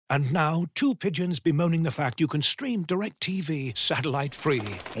And now, two pigeons bemoaning the fact you can stream DirecTV satellite-free.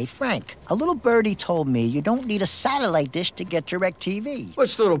 Hey, Frank, a little birdie told me you don't need a satellite dish to get DirecTV.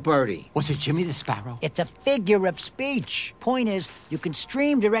 What's little birdie? Was it Jimmy the Sparrow? It's a figure of speech. Point is, you can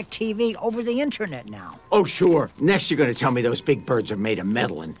stream DirecTV over the internet now. Oh, sure. Next you're going to tell me those big birds are made of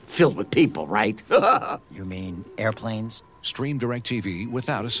metal and filled with people, right? You mean airplanes? Stream DirecTV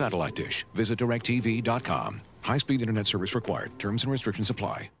without a satellite dish. Visit DirecTV.com. High-speed internet service required. Terms and restrictions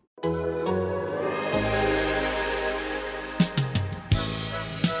apply.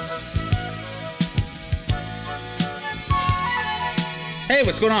 Hey,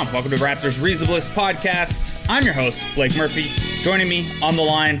 what's going on? Welcome to Raptors Reasonableness Podcast. I'm your host, Blake Murphy. Joining me on the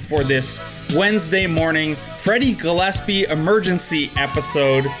line for this Wednesday morning Freddie Gillespie emergency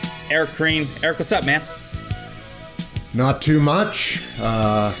episode, Eric Green. Eric, what's up, man? Not too much.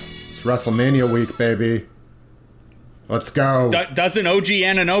 It's WrestleMania week, baby. Let's go. Doesn't OG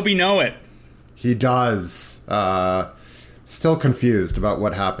Anunoby know it? He does. Still confused about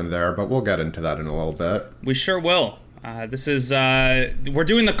what happened there, but we'll get into that in a little bit. We sure will. This is, we're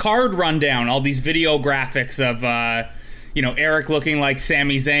doing the card rundown, all these video graphics of, Eric looking like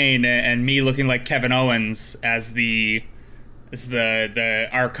Sami Zayn and me looking like Kevin Owens as our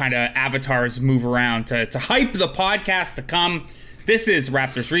kind of avatars move around to hype the podcast to come. This is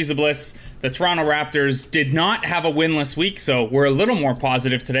Raptors Reasonableness. The Toronto Raptors did not have a winless week, so we're a little more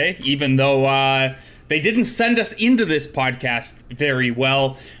positive today, even though they didn't send us into this podcast very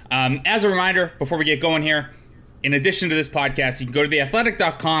well. As a reminder, before we get going here, in addition to this podcast, you can go to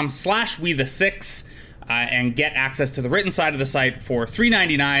theathletic.com/we6 and get access to the written side of the site for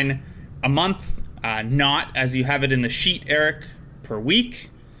 $3.99 a month, not as you have it in the sheet, Eric, per week.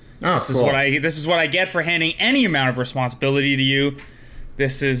 Oh, this cool. This is what I get for handing any amount of responsibility to you.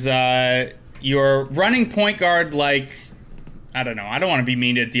 This is your running point guard, like, I don't know. I don't want to be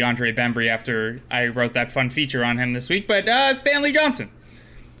mean to DeAndre Bembry after I wrote that fun feature on him this week, but Stanley Johnson.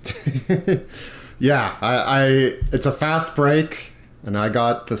 Yeah, it's a fast break, and I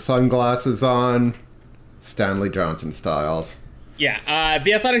got the sunglasses on, Stanley Johnson styles. Yeah,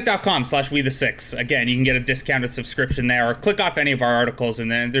 theathletic.com/we6. Again, you can get a discounted subscription there, or click off any of our articles, and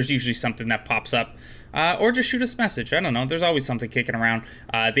then there's usually something that pops up. Or just shoot us a message. I don't know. There's always something kicking around.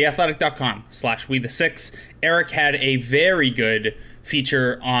 Theathletic.com/we6. Eric had a very good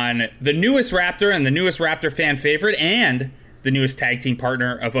feature on the newest Raptor and the newest Raptor fan favorite, and the newest tag team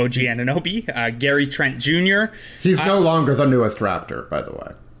partner of OG Anunoby, Gary Trent Jr. He's no longer the newest Raptor, by the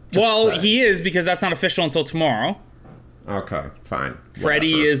way. Well, he is, because that's not official until tomorrow. Okay, fine.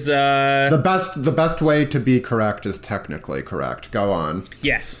 Freddie Whatever. is the best way to be correct is technically correct. Go on.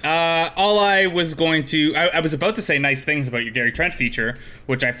 Yes. All I was going to I was about to say nice things about your Gary Trent feature,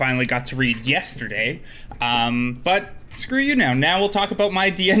 which I finally got to read yesterday. But screw you now. Now we'll talk about my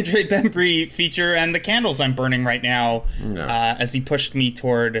DeAndre Bembry feature and the candles I'm burning right now, as he pushed me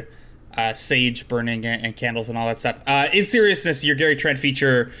toward sage burning and candles and all that stuff. In seriousness, your Gary Trent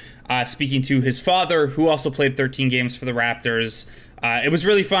feature, speaking to his father, who also played 13 games for the Raptors. It was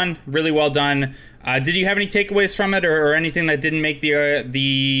really fun, really well done. Did you have any takeaways from it, or anything that didn't make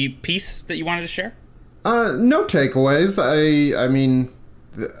the piece that you wanted to share? No takeaways. I mean,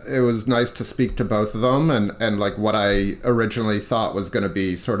 it was nice to speak to both of them, and like what I originally thought was going to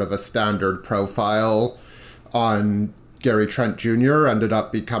be sort of a standard profile on Gary Trent Jr. ended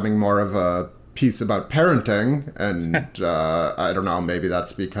up becoming more of a piece about parenting, and I don't know, maybe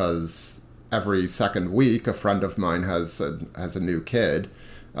that's because every second week a friend of mine has a new kid.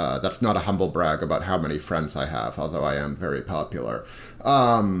 That's not a humble brag about how many friends I have, although I am very popular.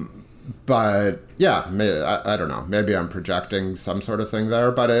 But yeah, I don't know, maybe I'm projecting some sort of thing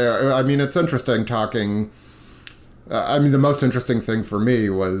there, but I mean, it's interesting talking. The most interesting thing for me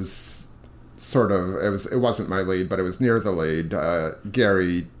was sort of, it wasn't my lead, but it was near the lead.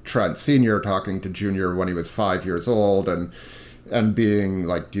 Gary Trent Sr. talking to Junior when he was 5 years old, and being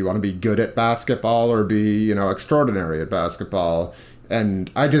like, do you want to be good at basketball or be, extraordinary at basketball? And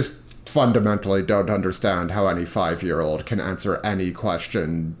I just fundamentally don't understand how any 5-year-old can answer any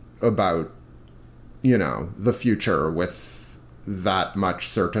question about, the future with that much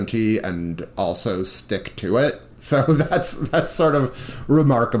certainty and also stick to it. So that's sort of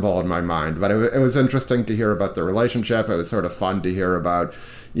remarkable in my mind. But it was interesting to hear about the relationship. It was sort of fun to hear about,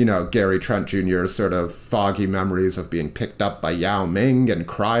 Gary Trent Jr.'s sort of foggy memories of being picked up by Yao Ming and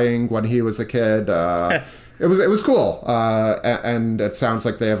crying when he was a kid. It was cool. And it sounds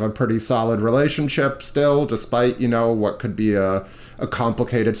like they have a pretty solid relationship still, despite, what could be a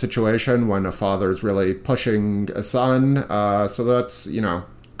complicated situation when a father's really pushing a son. So that's,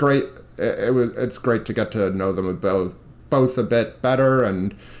 great. It's great to get to know them both a bit better,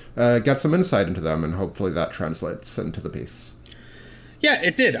 and get some insight into them, and hopefully that translates into the piece. Yeah,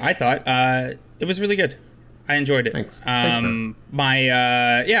 it did. I thought it was really good. I enjoyed it. Thanks. I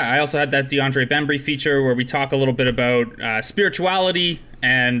also had that DeAndre Bembry feature where we talk a little bit about spirituality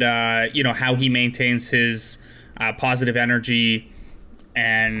and how he maintains his positive energy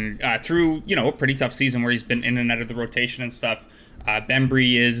and through a pretty tough season where he's been in and out of the rotation and stuff.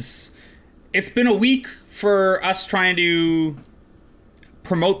 Bembry it's been a week for us trying to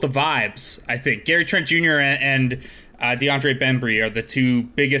promote the vibes, I think. Gary Trent Jr. and DeAndre Bembry are the two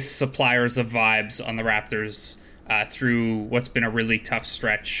biggest suppliers of vibes on the Raptors through what's been a really tough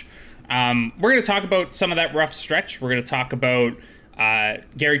stretch. We're going to talk about some of that rough stretch. We're going to talk about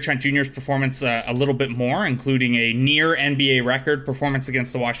Gary Trent Jr.'s performance a little bit more, including a near NBA record performance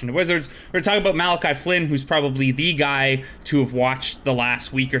against the Washington Wizards. We're going to talk about Malachi Flynn, who's probably the guy to have watched the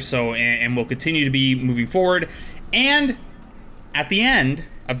last week or so and will continue to be moving forward. And at the end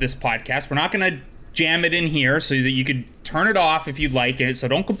of this podcast, we're not going to jam it in here so that you could turn it off if you'd like it, so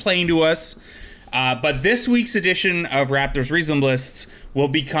don't complain to us. But this week's edition of Raptors Reasonablists will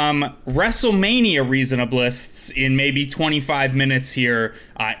become WrestleMania Reasonablists in maybe 25 minutes here.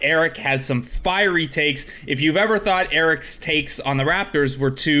 Eric has some fiery takes. If you've ever thought Eric's takes on the Raptors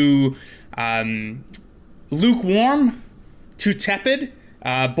were too lukewarm, too tepid,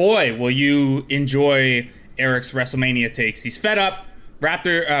 boy, will you enjoy Eric's WrestleMania takes. He's fed up.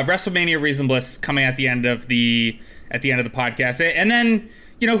 WrestleMania Reasonablists coming at the end of the podcast, and then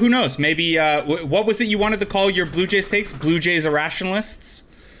who knows? Maybe what was it you wanted to call your Blue Jays takes? Blue Jays Irrationalists.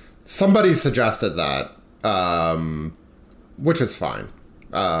 Somebody suggested that, which is fine.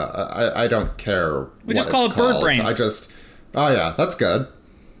 I don't care. We just call it Bird Brains. That's good.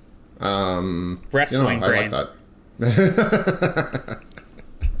 Wrestling brain. I like that.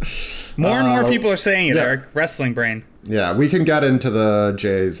 More and more people are saying it, Eric. Wrestling brain. Yeah, we can get into the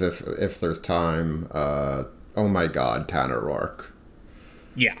Jays if there's time. Oh my God, Tanner Roark.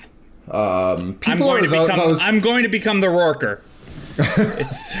 Yeah. I'm going to become the Roarker.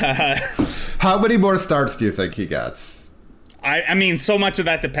 It's How many more starts do you think he gets? I mean, so much of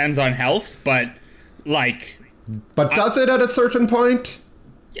that depends on health, but does it at a certain point?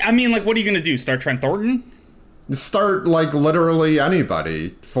 I mean, what are you going to do? Start Trent Thornton? Start literally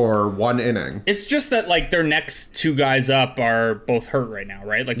anybody for one inning. It's just that their next two guys up are both hurt right now,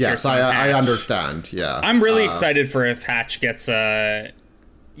 right? Yes, I understand. Yeah, I'm really excited for if Hatch gets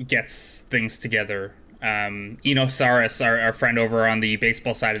things together. Eno Saris, our friend over on the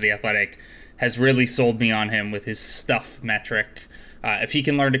baseball side of The Athletic, has really sold me on him with his stuff metric. If he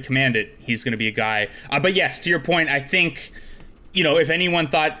can learn to command it, he's going to be a guy. But yes, to your point, I think if anyone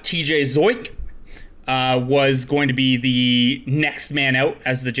thought TJ Zoik was going to be the next man out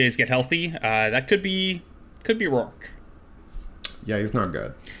as the Jays get healthy, that could be Rourke. Yeah, he's not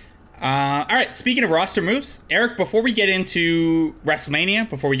good. All right, speaking of roster moves, Eric, before we get into WrestleMania,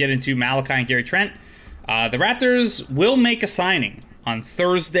 before we get into Malachi and Gary Trent, the Raptors will make a signing on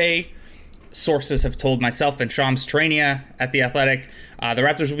Thursday. Sources have told myself and Shams Charania at The Athletic. The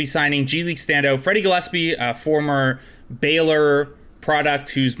Raptors will be signing G League standout Freddie Gillespie, a former Baylor product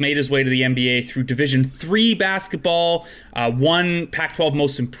who's made his way to the NBA through Division III basketball, won Pac-12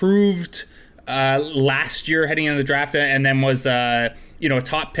 Most Improved last year heading into the draft, and then was a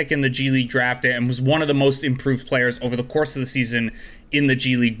top pick in the G League draft and was one of the most improved players over the course of the season in the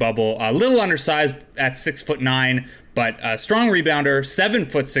G League bubble. A little undersized at 6'9", but a strong rebounder,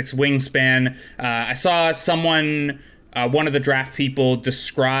 7'6" wingspan. I saw someone, one of the draft people,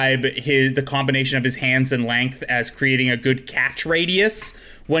 describe the combination of his hands and length as creating a good catch radius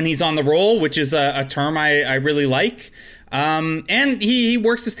when he's on the roll, which is a term I really like. And he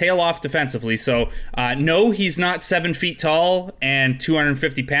works his tail off defensively. So, no, he's not 7 feet tall and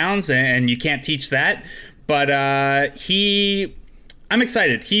 250 pounds, and you can't teach that. But I'm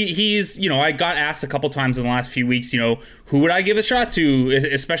excited. He's, I got asked a couple times in the last few weeks, who would I give a shot to,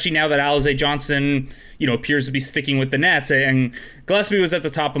 especially now that Alize Johnson, appears to be sticking with the Nets. And Gillespie was at the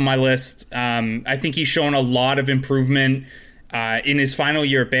top of my list. I think he's shown a lot of improvement in his final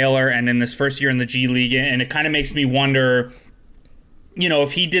year at Baylor and in this first year in the G League. And it kind of makes me wonder,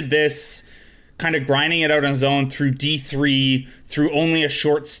 if he did this kind of grinding it out on his own through D3, through only a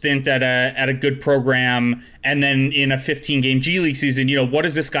short stint at a good program, and then in a 15-game G League season, what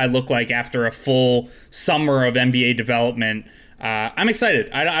does this guy look like after a full summer of NBA development? I'm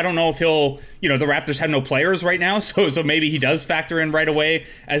excited. I don't know if he'll, the Raptors have no players right now, so maybe he does factor in right away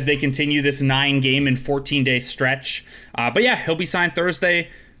as they continue this 9-game and 14-day stretch. But yeah, he'll be signed Thursday.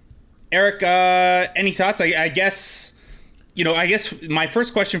 Eric, any thoughts? I guess my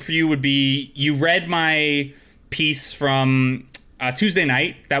first question for you would be, you read my piece from Tuesday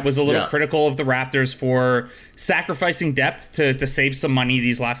night that was a little critical of the Raptors for sacrificing depth to save some money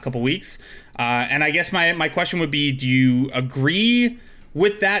these last couple weeks. And I guess my question would be, do you agree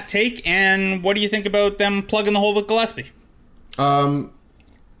with that take? And what do you think about them plugging the hole with Gillespie?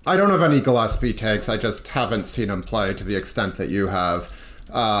 I don't have any Gillespie takes. I just haven't seen him play to the extent that you have.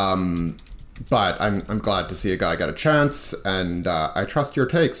 But I'm glad to see a guy get a chance, and I trust your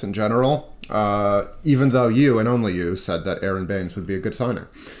takes in general, even though you, and only you, said that Aaron Baines would be a good signing.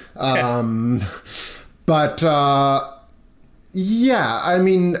 But, yeah, I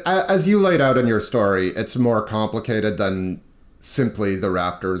mean, as you laid out in your story, it's more complicated than simply the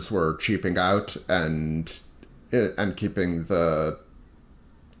Raptors were cheaping out and keeping the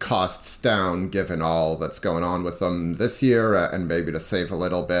costs down, given all that's going on with them this year, and maybe to save a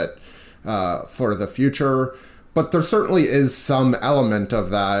little bit for the future. But there certainly is some element of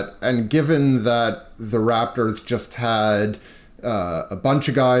that, and given that the Raptors just had a bunch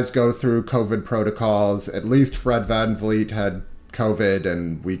of guys go through COVID protocols, at least Fred VanVleet had COVID,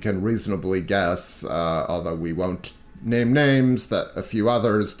 and we can reasonably guess, although we won't name names, that a few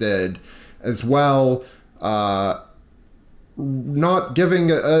others did as well. Not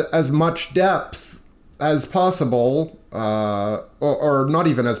giving as much depth as possible, or not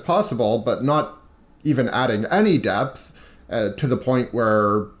even as possible, but not even adding any depth to the point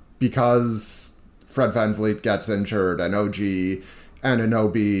where, because Fred VanVleet gets injured and OG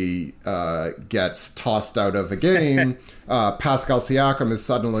Anunoby gets tossed out of the game, Pascal Siakam is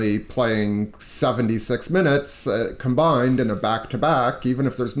suddenly playing 76 minutes combined in a back-to-back. Even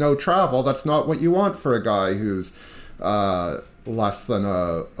if there's no travel, that's not what you want for a guy who's less than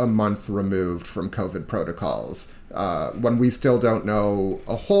a month removed from COVID protocols, when we still don't know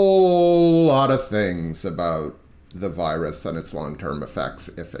a whole lot of things about the virus and its long-term effects,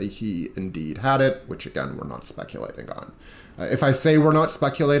 if he indeed had it, which again, we're not speculating on. If I say we're not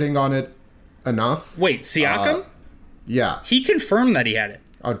speculating on it enough... Wait, Siakam? Yeah. He confirmed that he had it.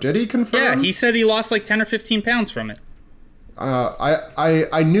 Oh, did he confirm? Yeah, he said he lost like 10 or 15 pounds from it.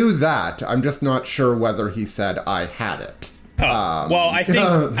 I knew that. I'm just not sure whether he said I had it. Well, I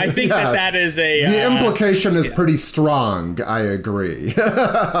think yeah, that is a... The implication is pretty strong, I agree.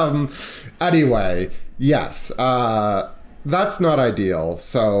 Anyway, yes, that's not ideal.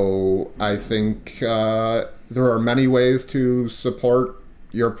 So I think there are many ways to support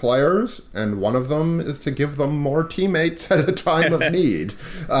your players, and one of them is to give them more teammates at a time of need.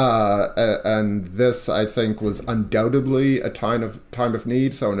 And this, I think, was undoubtedly a time of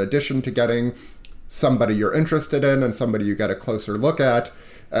need. So in addition to getting somebody you're interested in and somebody you get a closer look at,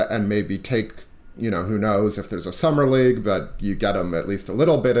 and maybe take, who knows if there's a summer league, but you get them at least a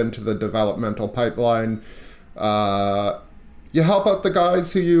little bit into the developmental pipeline, you help out the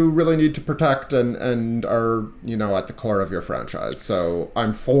guys who you really need to protect and are, at the core of your franchise. So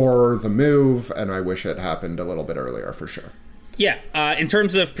I'm for the move, and I wish it happened a little bit earlier for sure. Yeah, in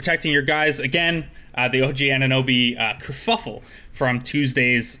terms of protecting your guys, again, the OG Anunoby kerfuffle from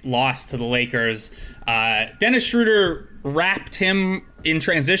Tuesday's loss to the Lakers. Dennis Schroeder wrapped him in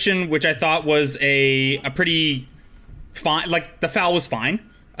transition, which I thought was a pretty fine, like the foul was fine.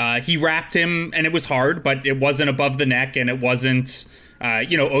 He wrapped him, and it was hard, but it wasn't above the neck, and it wasn't,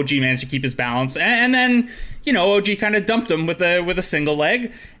 OG managed to keep his balance. And then, OG kind of dumped him with a single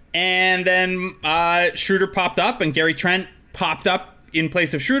leg. And then Schroeder popped up, and Gary Trent popped up in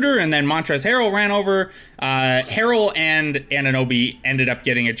place of Schroeder, and then Montrezl Harrell ran over. Harrell and Anunoby ended up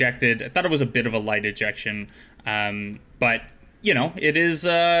getting ejected. I thought it was a bit of a light ejection, but it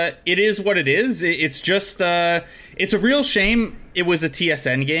is what it is. It's just it's a real shame it was a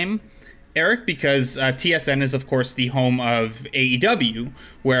TSN game, Eric, because TSN is, of course, the home of AEW,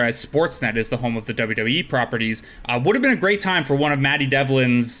 whereas Sportsnet is the home of the WWE properties. Would have been a great time for one of Maddie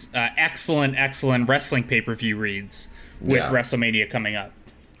Devlin's excellent wrestling pay-per-view reads with WrestleMania coming up.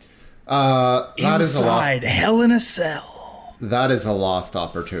 That Inside Hell in a Cell. That is a lost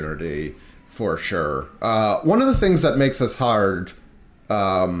opportunity for sure. One of the things that makes us hard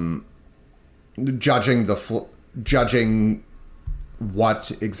judging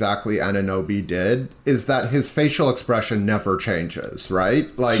what exactly Anunoby did is that his facial expression never changes, right?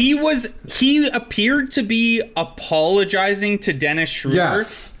 Like he appeared to be apologizing to Dennis Schroeder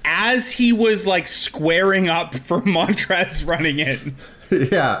as he was like squaring up for Montrezl running in.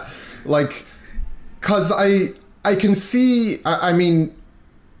 Yeah, like, cause I can see. I mean,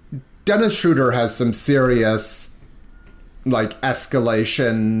 Dennis Schroeder has some serious, like,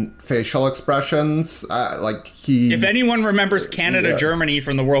 escalation facial expressions. If anyone remembers Canada-Germany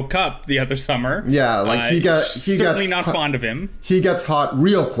from the World Cup the other summer, he gets certainly not fond of him. He gets hot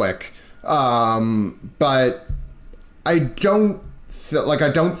real quick, but I don't I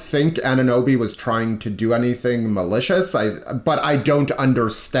don't think Anunoby was trying to do anything malicious. But I don't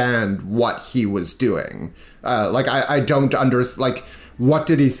understand what he was doing. I don't what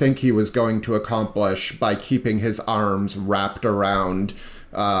did he think he was going to accomplish by keeping his arms wrapped around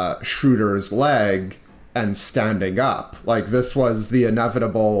Schroeder's leg and standing up? Like, this was the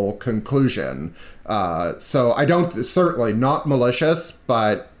inevitable conclusion. So I don't, certainly not malicious,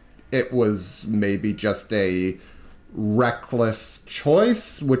 but it was maybe just a reckless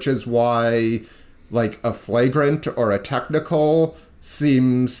choice, which is why, like, a flagrant or a technical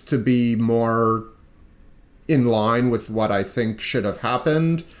seems to be more in line with what I think should have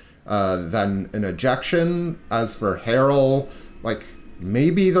happened than an ejection. As for Harrell, like,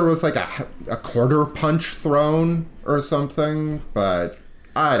 maybe there was like a quarter punch thrown or something, but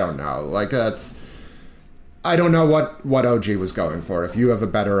I don't know. Like, I don't know what OG was going for. If you have a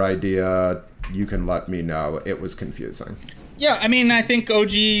better idea, you can let me know. It was confusing. Yeah, I mean, I think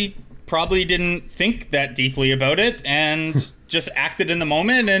OG probably didn't think that deeply about it and just acted in the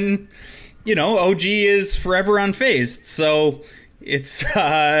moment. And, you know, OG is forever unfazed. So it's,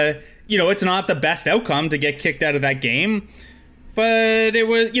 it's not the best outcome to get kicked out of that game. But it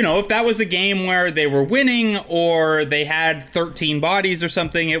was, if that was a game where they were winning or they had 13 bodies or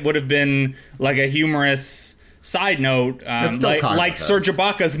something, it would have been like a humorous side note, like Serge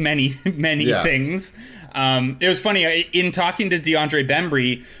Ibaka's many things. It was funny, in talking to DeAndre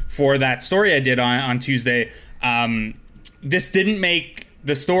Bembry for that story I did on Tuesday, this didn't make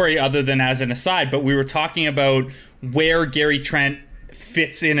the story other than as an aside, but we were talking about where Gary Trent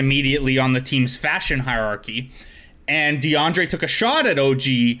fits in immediately on the team's fashion hierarchy. And DeAndre took a shot at OG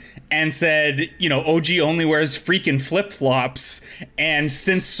and said, OG only wears freaking flip-flops. And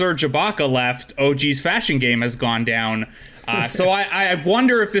since Serge Ibaka left, OG's fashion game has gone down. So I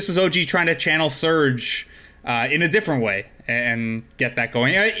wonder if this was OG trying to channel Serge in a different way and get that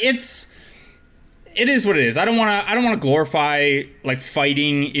going. It is what it is. I don't want to glorify like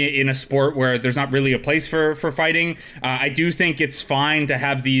fighting in a sport where there's not really a place for fighting. I do think it's fine to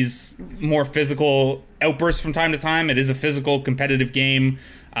have these more physical outbursts from time to time. It is a physical, competitive game.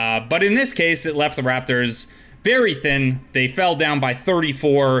 But in this case, it left the Raptors very thin. They fell down by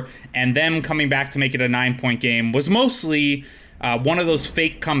 34, and them coming back to make it a 9-point game was mostly one of those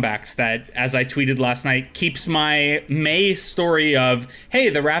fake comebacks that, as I tweeted last night, keeps my May story of,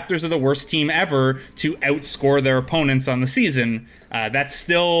 hey, the Raptors are the worst team ever to outscore their opponents on the season. That's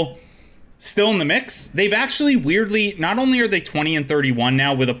still in the mix. They've actually, weirdly, not only are they 20-31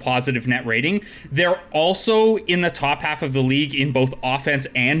 now with a positive net rating, they're also in the top half of the league in both offense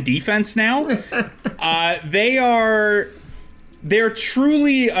and defense now. They're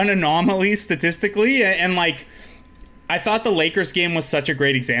truly an anomaly statistically, and like, I thought the Lakers game was such a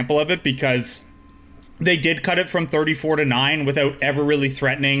great example of it because they did cut it from 34-9 without ever really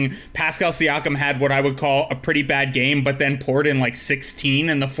threatening. Pascal Siakam had what I would call a pretty bad game, but then poured in like 16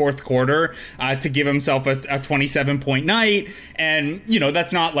 in the fourth quarter to give himself a 27-point night. And,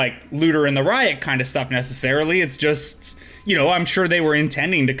 that's not like Looter and the Riot kind of stuff necessarily. It's just, I'm sure they were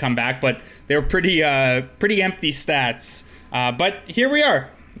intending to come back, but they were pretty empty stats. But here we are.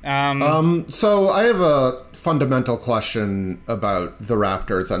 So I have a fundamental question about the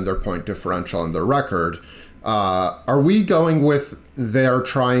Raptors and their point differential and their record. Are we going with they're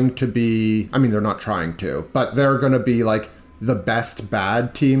trying to be, I mean, they're not trying to, but they're going to be like the best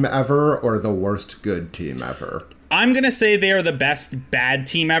bad team ever or the worst good team ever? I'm going to say they are the best bad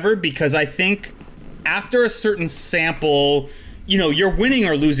team ever because I think after a certain sample, you're winning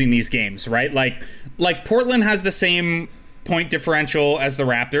or losing these games, right? Like Portland has the same point differential as the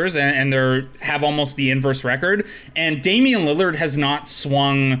Raptors, and they have almost the inverse record. And Damian Lillard has not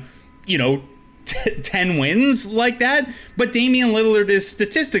swung, 10 wins like that. But Damian Lillard is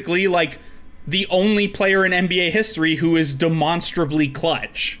statistically like the only player in NBA history who is demonstrably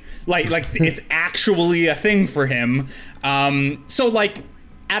clutch. Like it's actually a thing for him. So like,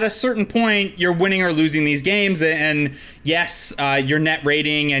 at a certain point, you're winning or losing these games, and yes, your net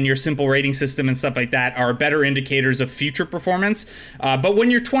rating and your simple rating system and stuff like that are better indicators of future performance. But when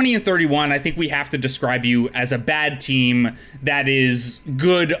you're 20-31, I think we have to describe you as a bad team that is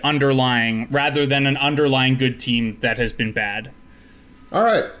good underlying, rather than an underlying good team that has been bad. All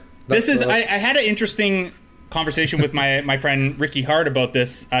right. I had an interesting conversation with my friend Ricky Hart about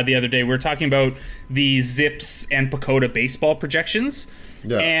this the other day. We were talking about the Zips and Pacoda baseball projections.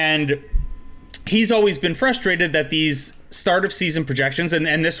 Yeah. And he's always been frustrated that these start of season projections, and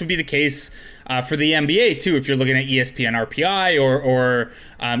this would be the case for the NBA too, if you're looking at ESPN RPI or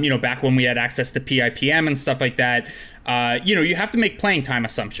back when we had access to PIPM and stuff like that, you have to make playing time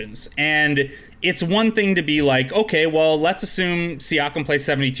assumptions. And it's one thing to be like, okay, well, let's assume Siakam plays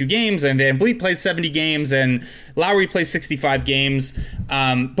 72 games and VanVleet plays 70 games and Lowry plays 65 games.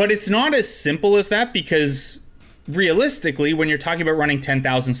 But it's not as simple as that, because realistically, when you're talking about running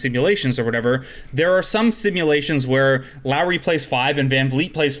 10,000 simulations or whatever, there are some simulations where Lowry plays 5 and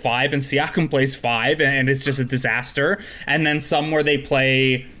VanVleet plays 5 and Siakam plays 5 and it's just a disaster. And then some where they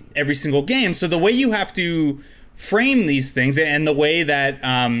play every single game. So the way you have to frame these things, and the way that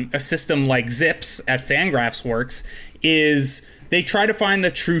a system like Zips at Fangraphs works, is they try to find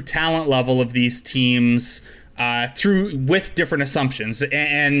the true talent level of these teams with different assumptions.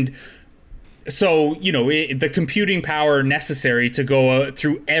 And so, the computing power necessary to go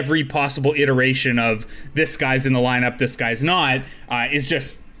through every possible iteration of this guy's in the lineup, this guy's not, is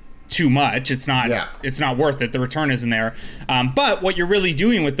just too much. It's not worth it. The return isn't there. But what you're really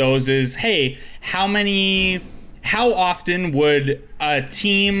doing with those is, hey, how often would a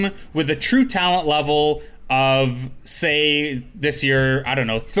team with a true talent level of, say, this year, I don't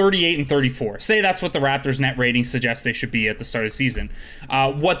know, 38 and 34. Say that's what the Raptors net rating suggests they should be at the start of the season.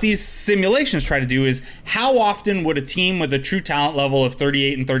 What these simulations try to do is, how often would a team with a true talent level of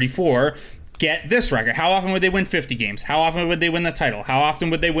 38 and 34 get this record? How often would they win 50 games? How often would they win the title? How often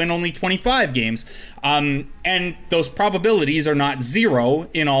would they win only 25 games? And those probabilities are not zero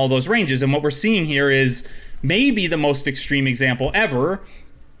in all those ranges. And what we're seeing here is maybe the most extreme example ever.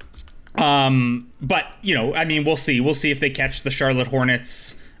 But we'll see. We'll see if they catch the Charlotte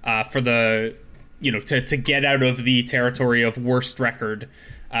Hornets for the, to get out of the territory of worst record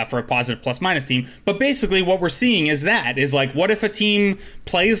for a positive plus minus team. But basically what we're seeing is like, what if a team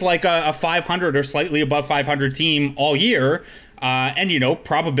plays like a 500 or slightly above 500 team all year, and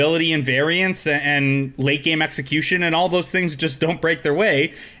probability and variance and late game execution and all those things just don't break their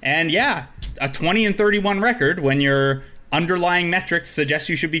way. And a 20 and 31 record when your underlying metrics suggest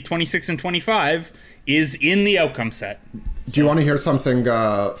you should be 26 and 25 is in the outcome set. Do you want to hear something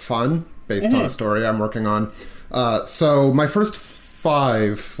fun based on a story I'm working on? So my first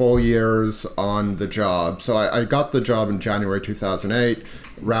 5 full years on the job. So I got the job in January 2008.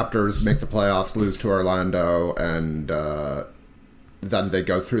 Raptors make the playoffs, lose to Orlando, and then they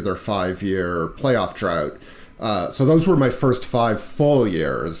go through their 5-year playoff drought. So those were my first 5 full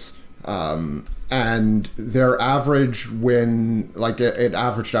years. And their average win, like it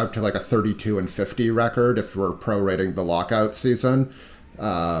averaged out to like a 32 and 50 record if we're prorating the lockout season.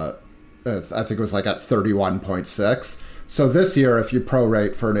 I think it was like at 31.6. So this year, if you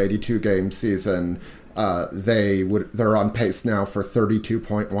prorate for an 82 game season, they're on pace now for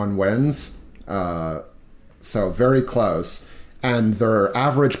 32.1 wins. So very close. And their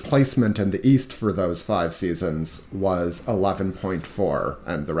average placement in the East for those 5 seasons was 11.4,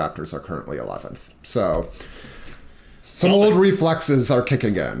 and the Raptors are currently 11th. So some old reflexes are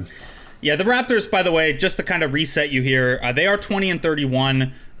kicking in. Yeah, the Raptors, by the way, just to kind of reset you here, they are 20 and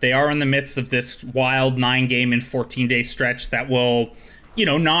 31. They are in the midst of this wild 9-game and 14-day stretch that will,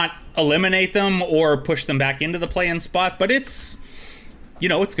 not eliminate them or push them back into the play-in spot, but it's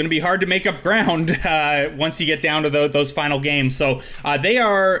going to be hard to make up ground once you get down to those final games. So they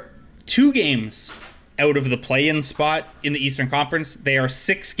are 2 games out of the play-in spot in the Eastern Conference. They are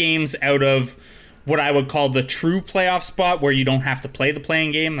 6 games out of what I would call the true playoff spot, where you don't have to play the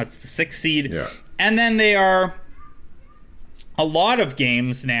play-in game. That's the 6th seed. Yeah. And then they are a lot of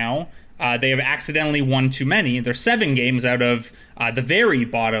games now. They have accidentally won too many. They're 7 games out of the very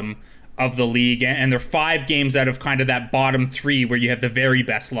bottom of the league, and they're 5 games out of kind of that bottom 3 where you have the very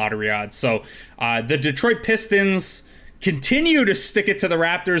best lottery odds. So the Detroit Pistons continue to stick it to the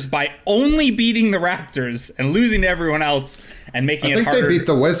Raptors by only beating the Raptors and losing to everyone else and making it harder. I think they beat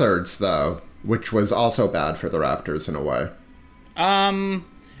the Wizards, though, which was also bad for the Raptors in a way.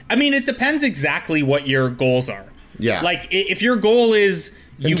 It depends exactly what your goals are. Yeah. Like, if your goal is...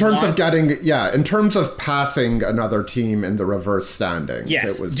 in terms of passing another team in the reverse standings,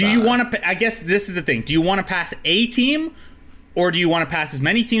 yes. It was Do bad. you want to... I guess this is the thing. Do you want to pass a team, or do you want to pass as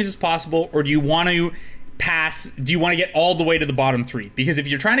many teams as possible, or do you want to get all the way to the bottom 3? Because if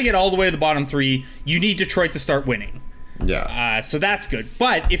you're trying to get all the way to the bottom 3, you need Detroit to start winning. Yeah. So that's good.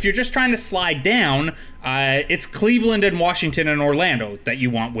 But if you're just trying to slide down, it's Cleveland and Washington and Orlando that you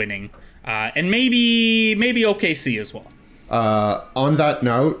want winning. And maybe OKC as well. On that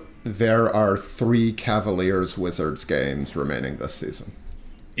note, there are 3 Cavaliers-Wizards games remaining this season.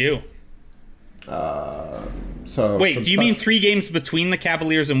 Ew. So wait, do you mean 3 games between the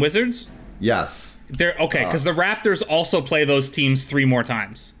Cavaliers and Wizards? Yes. They're okay, because the Raptors also play those teams 3 more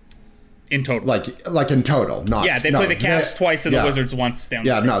times in total. Like in total, not... Yeah, they play the Cavs twice and the Wizards once down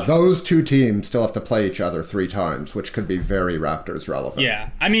the stretch. No, those two teams still have to play each other 3 times, which could be very Raptors relevant. Yeah.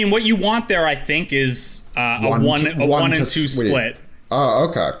 I mean, what you want there, I think, is a 1 and 2 split. Oh,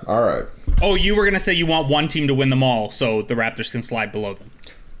 okay. All right. Oh, you were going to say you want one team to win them all so the Raptors can slide below them.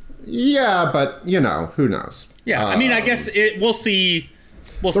 Yeah, but, who knows? Yeah, I mean, I guess we'll see...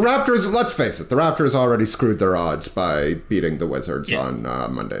 Raptors, let's face it, the Raptors already screwed their odds by beating the Wizards on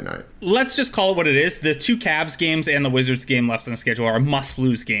Monday night. Let's just call it what it is. The 2 Cavs games and the Wizards game left on the schedule are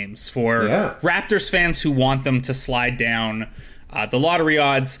must-lose games for Raptors fans who want them to slide down the lottery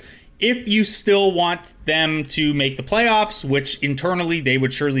odds. If you still want them to make the playoffs, which internally they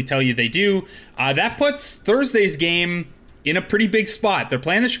would surely tell you they do, that puts Thursday's game in a pretty big spot. They're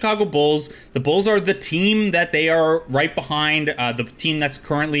playing the Chicago Bulls. The Bulls are the team that they are right behind, the team that's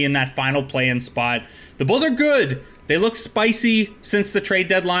currently in that final play-in spot. The Bulls are good. They look spicy since the trade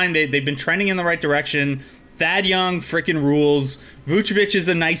deadline. They've been trending in the right direction. Thad Young freaking rules. Vucevic is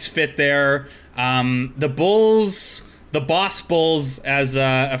a nice fit there. The Bulls, the Boss Bulls, as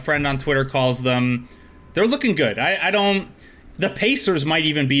a friend on Twitter calls them, they're looking good. The Pacers might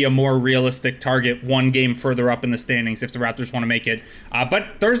even be a more realistic target 1 game further up in the standings if the Raptors want to make it.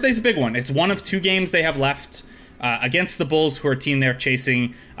 But Thursday's a big one. It's one of 2 games they have left against the Bulls, who are a team they're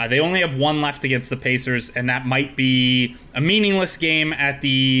chasing. They only have 1 left against the Pacers, and that might be a meaningless game at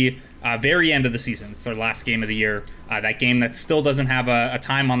the very end of the season. It's their last game of the year. That game that still doesn't have a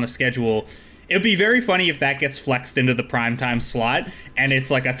time on the schedule. It would be very funny if that gets flexed into the primetime slot and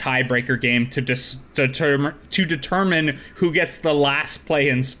it's like a tiebreaker game to determine who gets the last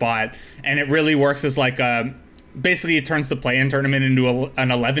play-in spot, and it really works as like basically it turns the play-in tournament into an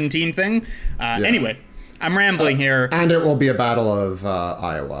 11-team thing. Anyway, I'm rambling here. And it will be a battle of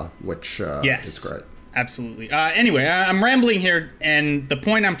Iowa, which is great. Absolutely. Anyway, I'm rambling here, and the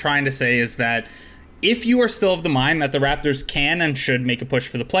point I'm trying to say is that if you are still of the mind that the Raptors can and should make a push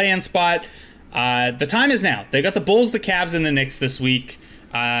for the play-in spot, the time is now. They got the Bulls, the Cavs, and the Knicks this week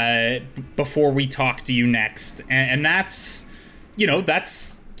before we talk to you next. And that's,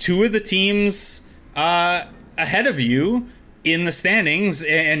 that's 2 of the teams ahead of you in the standings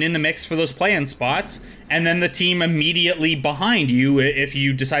and in the mix for those play-in spots. And then the team immediately behind you if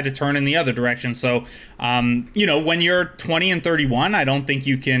you decide to turn in the other direction. So, when you're 20 and 31, I don't think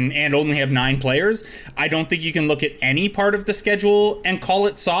you can, and only have 9 players, I don't think you can look at any part of the schedule and call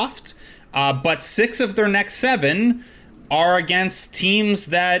it soft. But 6 of their next 7 are against teams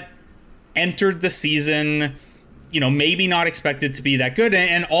that entered the season, maybe not expected to be that good.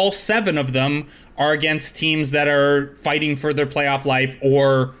 And all 7 of them are against teams that are fighting for their playoff life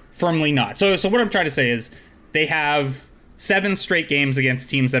or firmly not. So what I'm trying to say is they have 7 straight games against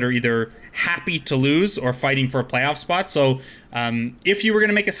teams that are either happy to lose or fighting for a playoff spot. So if you were going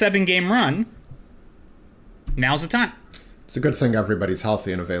to make a 7-game run, now's the time. It's a good thing everybody's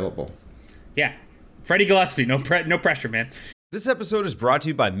healthy and available. Yeah. Freddie Gillespie, no pressure, man. This episode is brought to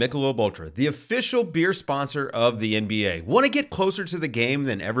you by Michelob Ultra, the official beer sponsor of the NBA. Want to get closer to the game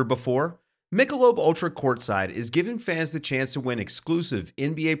than ever before? Michelob Ultra Courtside is giving fans the chance to win exclusive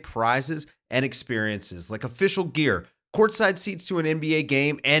NBA prizes and experiences like official gear, courtside seats to an NBA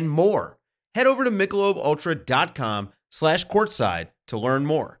game, and more. Head over to MichelobUltra.com/courtside to learn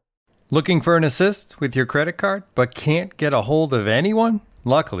more. Looking for an assist with your credit card but can't get a hold of anyone?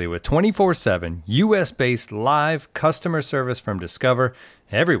 Luckily, with 24/7 U.S.-based live customer service from Discover,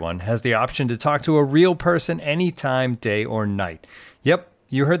 everyone has the option to talk to a real person anytime, day or night. Yep,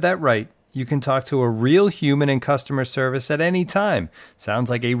 you heard that right. You can talk to a real human in customer service at any time.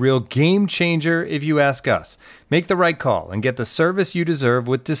 Sounds like a real game changer if you ask us. Make the right call and get the service you deserve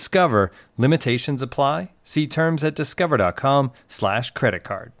with Discover. Limitations apply. See terms at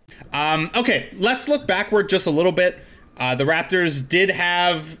discover.com/creditcard. Okay, let's look backward just a little bit. The Raptors did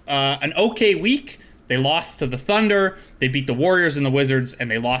have an okay week. They lost to the Thunder, they beat the Warriors and the Wizards,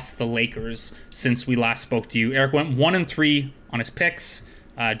 and they lost to the Lakers since we last spoke to you. Eric went 1-3 on his picks.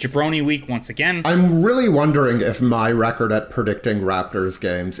 Jabroni week once again. I'm really wondering if my record at predicting Raptors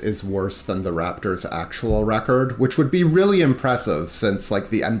games is worse than the Raptors' actual record, which would be really impressive since,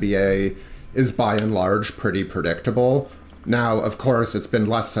 the NBA is by and large pretty predictable. Now, of course, it's been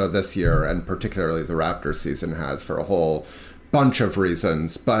less so this year, and particularly the Raptors season has for a whole bunch of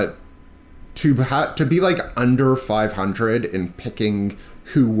reasons, but to be under 500 in picking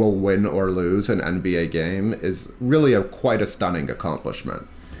who will win or lose an NBA game is really quite a stunning accomplishment.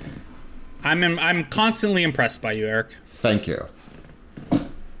 I'm constantly impressed by you, Eric. Thank you.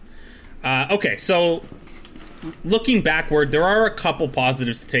 Okay, so looking backward, there are a couple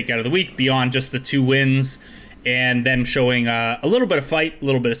positives to take out of the week beyond just the 2 wins and them showing a little bit of fight, a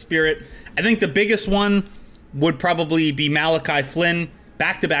little bit of spirit. I think the biggest one would probably be Malachi Flynn.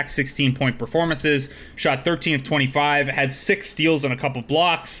 Back-to-back 16-point performances, shot 13 of 25, had 6 steals and a couple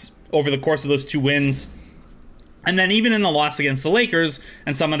blocks over the course of those 2 wins. And then even in the loss against the Lakers,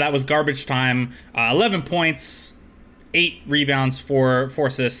 and some of that was garbage time, 11 points, 8 rebounds, 4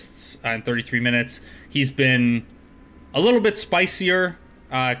 assists in 33 minutes. He's been a little bit spicier,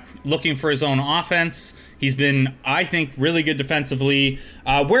 looking for his own offense. He's been, I think, really good defensively.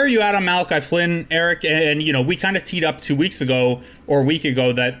 Where are you at on Malachi Flynn, Eric? And, we kind of teed up 2 weeks ago or a week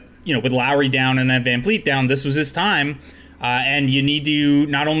ago that, with Lowry down and then Van Vliet down, this was his time. And you need to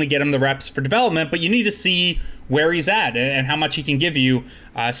not only get him the reps for development, but you need to see where he's at and how much he can give you.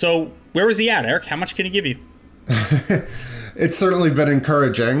 So where is he at, Eric? How much can he give you? It's certainly been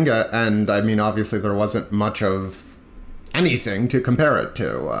encouraging. And I mean, obviously there wasn't much of anything to compare it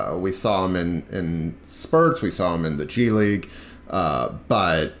to. We saw him in spurts. We saw him in the G League.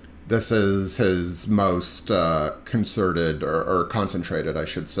 But this is his most concerted or concentrated, I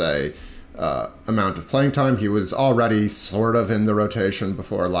should say, amount of playing time. He was already sort of in the rotation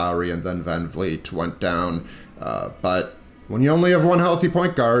before Lowry and then Van Vliet went down. But when you only have one healthy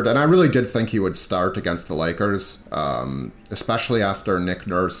point guard, and I really did think he would start against the Lakers, especially after Nick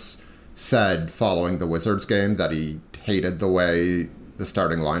Nurse said following the Wizards game that he hated the way the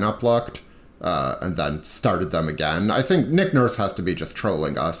starting lineup looked, and then started them again. I think Nick Nurse has to be just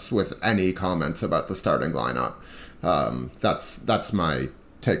trolling us with any comments about the starting lineup. That's my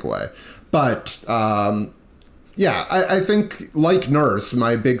takeaway. But yeah, I think like Nurse,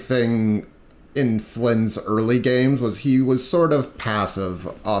 my big thing in Flynn's early games was he was sort of passive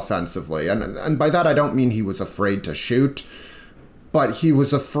offensively. And by that, I don't mean he was afraid to shoot, but he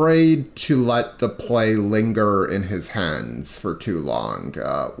was afraid to let the play linger in his hands for too long,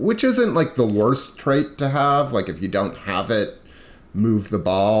 which isn't like the worst trait to have. Like if you don't have it, move the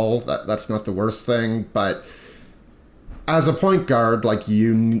ball. That's not the worst thing. But as a point guard, like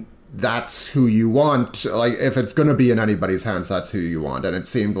that's who you want. Like if it's going to be in anybody's hands, that's who you want. And it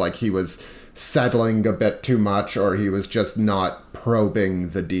seemed like he was settling a bit too much, or he was just not probing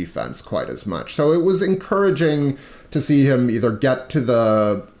the defense quite as much. So it was encouraging to see him either get into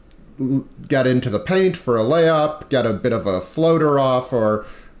the paint for a layup, get a bit of a floater off, or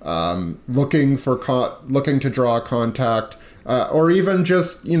looking to draw contact, or even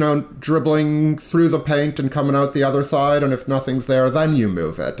just dribbling through the paint and coming out the other side. And if nothing's there, then you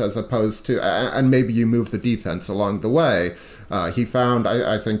move it, as opposed to and maybe you move the defense along the way. He found,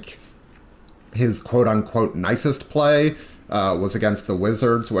 I think, his quote-unquote nicest play was against the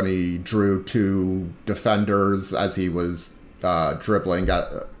Wizards when he drew 2 defenders as he was dribbling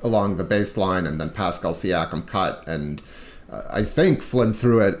along the baseline, and then Pascal Siakam cut, and I think Flynn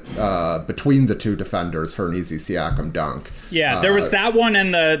threw it between the 2 defenders for an easy Siakam dunk. Yeah, there was that one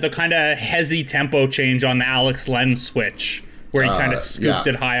and the kind of hezzy tempo change on the Alex Len switch where he kind of scooped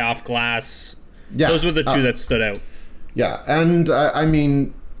it high off glass. Yeah, those were the 2 that stood out. Yeah, and I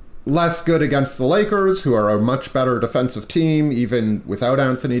mean, less good against the Lakers, who are a much better defensive team, even without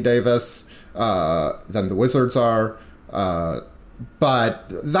Anthony Davis, than the Wizards are. But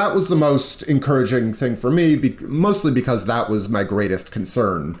that was the most encouraging thing for me, mostly because that was my greatest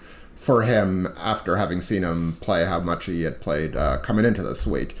concern for him after having seen him play how much he had played coming into this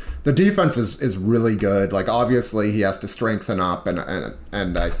week. The defense is really good. Like, obviously, he has to strengthen up,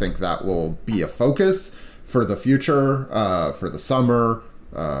 and I think that will be a focus for the future, for the summer,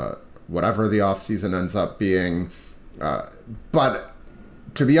 whatever the offseason ends up being. But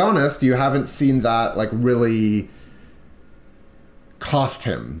to be honest, you haven't seen that like really cost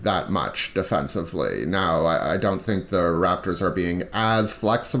him that much defensively. Now, I don't think the Raptors are being as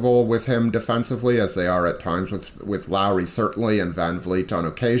flexible with him defensively as they are at times with Lowry, certainly, and Van Vliet on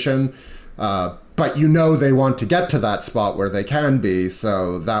occasion. But they want to get to that spot where they can be,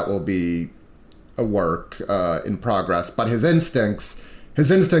 so that will be a work in progress. But his instincts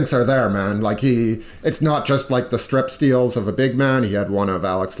are there, man. Like it's not just like the strip steals of a big man. He had one of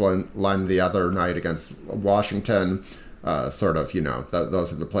Alex Len the other night against Washington. Those are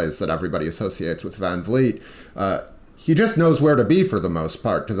the plays that everybody associates with Van Vliet. He just knows where to be for the most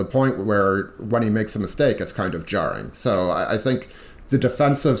part, to the point where when he makes a mistake, it's kind of jarring. So I think the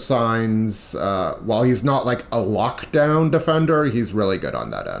defensive signs, while he's not like a lockdown defender, he's really good on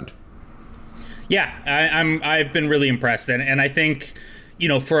that end. Yeah, I've been really impressed, and I think,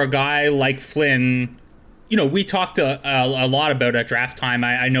 for a guy like Flynn, we talked a lot about at draft time.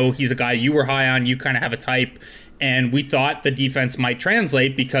 I know he's a guy you were high on. You kind of have a type. And we thought the defense might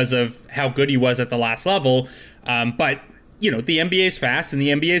translate because of how good he was at the last level. But, the NBA is fast and the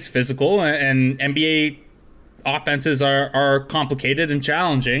NBA is physical, and NBA offenses are complicated and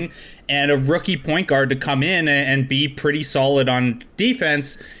challenging, and a rookie point guard to come in and be pretty solid on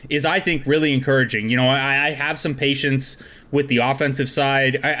defense is, I think, really encouraging. You know, I have some patience with the offensive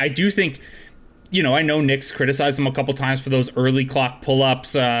side. I do think, you know, I know Nick's criticized him a couple times for those early clock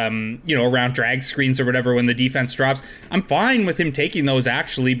pull-ups, you know, around drag screens or whatever when the defense drops. I'm fine with him taking those,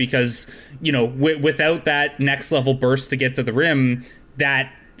 actually, because, you know, without that next level burst to get to the rim,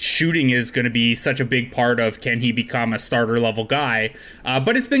 that shooting is going to be such a big part of, can he become a starter level guy?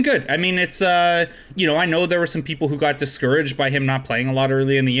 But it's been good. I mean, it's, you know, I know there were some people who got discouraged by him not playing a lot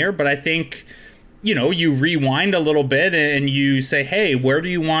early in the year, but I think, you know, you rewind a little bit and you say, hey, where do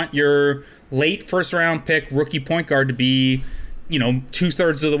you want your late first round pick rookie point guard to be, you know,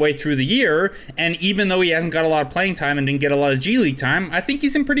 2/3 of the way through the year? And even though he hasn't got a lot of playing time and didn't get a lot of G League time, I think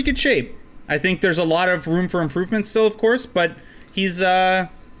he's in pretty good shape. I think there's a lot of room for improvement still, of course, but he's,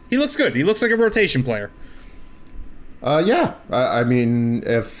 he looks good. He looks like a rotation player. Yeah. I mean,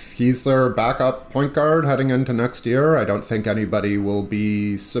 if he's their backup point guard heading into next year, I don't think anybody will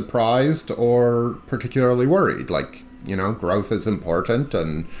be surprised or particularly worried. Like, you know, growth is important,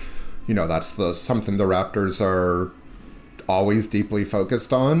 and, you know, that's something the Raptors are always deeply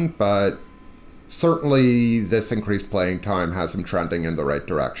focused on, but certainly this increased playing time has him trending in the right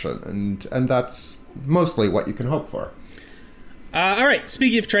direction, and that's mostly what you can hope for. All right,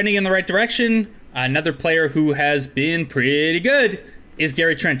 speaking of trending in the right direction, another player who has been pretty good is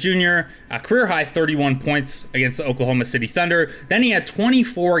Gary Trent Jr., a career-high 31 points against the Oklahoma City Thunder. Then he had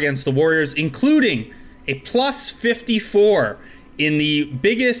 24 against the Warriors, including a plus 54 in the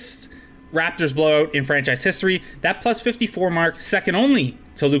biggest Raptors blowout in franchise history. That plus 54 mark, second only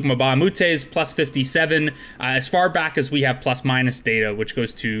to Luc Mbah a Moute's plus 57, as far back as we have plus-minus data, which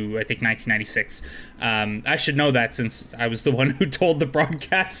goes to, I think, 1996. I should know that since I was the one who told the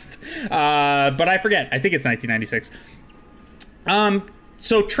broadcast, but I forget. I think it's 1996.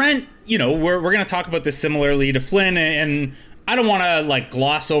 So Trent, you know, we're going to talk about this similarly to Flynn, and I don't want to, like,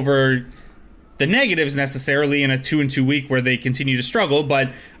 gloss over the negatives necessarily in a 2-2 week where they continue to struggle,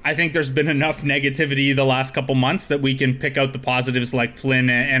 but I think there's been enough negativity the last couple months that we can pick out the positives like Flynn,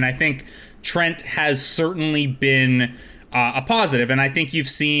 and I think Trent has certainly been a positive, and I think you've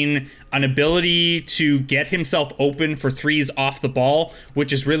seen an ability to get himself open for threes off the ball,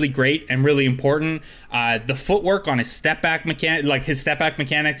 which is really great and really important. The footwork on his step back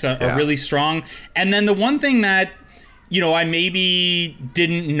mechanics are really strong, and then the one thing that, you know, I maybe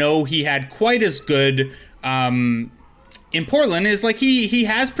didn't know he had quite as good in Portland is, like, he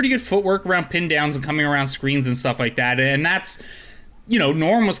has pretty good footwork around pin downs and coming around screens and stuff like that. And that's, you know,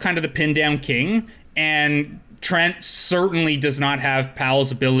 Norm was kind of the pin down king, and Trent certainly does not have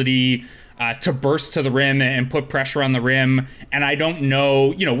Powell's ability to burst to the rim and put pressure on the rim. And I don't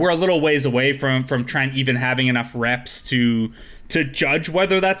know, you know, we're a little ways away from Trent even having enough reps to judge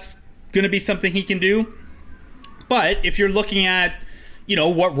whether that's going to be something he can do. But if you're looking at, you know,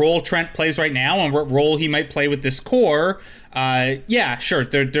 what role Trent plays right now and what role he might play with this core, yeah, sure,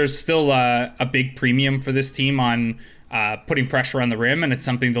 there's still a big premium for this team on putting pressure on the rim, and it's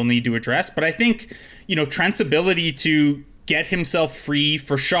something they'll need to address. But I think, you know, Trent's ability to get himself free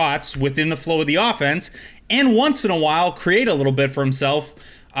for shots within the flow of the offense and once in a while create a little bit for himself,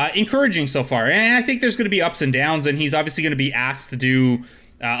 encouraging so far. And I think there's going to be ups and downs, and he's obviously going to be asked to do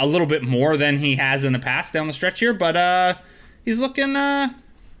a little bit more than he has in the past down the stretch here, but he's looking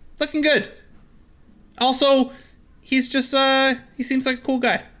good. Also, he's just he seems like a cool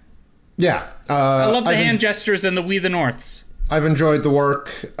guy. Yeah, I love the hand gestures and the We the Norths. I've enjoyed the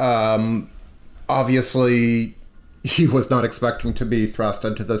work. Obviously, he was not expecting to be thrust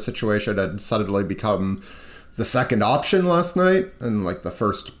into this situation and suddenly become the second option last night, and like the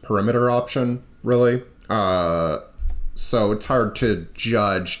first perimeter option, really. So it's hard to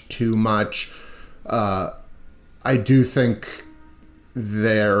judge too much. I do think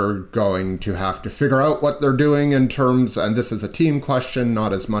they're going to have to figure out what they're doing in terms, and this is a team question,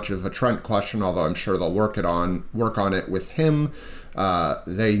 not as much of a Trent question, although I'm sure they'll work on it with him.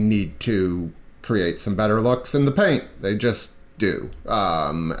 They need to create some better looks in the paint. They just do.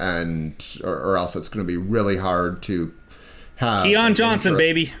 Or else it's going to be really hard to have Keon Johnson,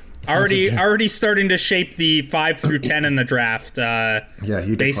 baby. Already starting to shape the 5 through 10 in the draft.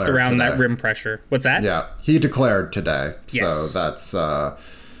 He based around today. That rim pressure. What's that? Yeah, he declared today. Yes. So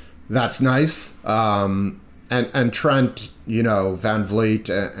that's nice. And Trent, you know, Van Vliet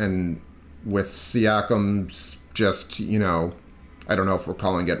and with Siakam's just, you know, I don't know if we're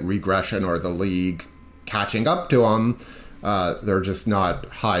calling it regression or the league catching up to him. They're just not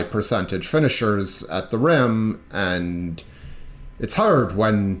high percentage finishers at the rim, and it's hard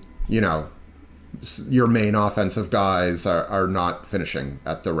when, you know, your main offensive guys are not finishing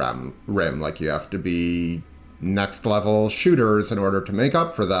at the rim. Like, you have to be next level shooters in order to make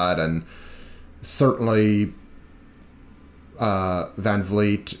up for that. And certainly Van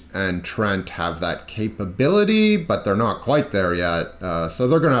Vliet and Trent have that capability, but they're not quite there yet. So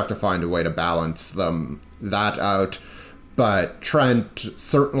they're going to have to find a way to balance that out. But Trent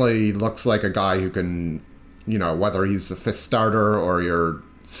certainly looks like a guy who can, whether he's the fifth starter or your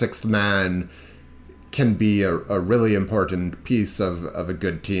sixth man, can be a really important piece of a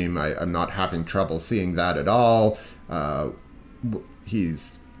good team. I'm not having trouble seeing that at all.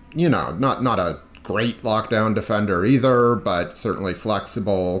 He's, not a great lockdown defender either, but certainly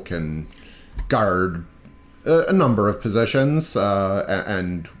flexible, can guard a number of positions,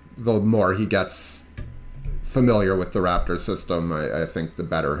 and the more he gets familiar with the Raptors system, I think the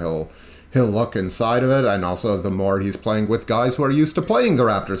better he'll look inside of it, and also the more he's playing with guys who are used to playing the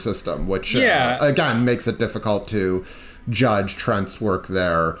Raptors system, which again makes it difficult to judge Trent's work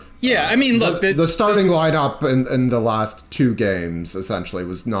there. Yeah, I mean, look, the starting lineup in the last two games essentially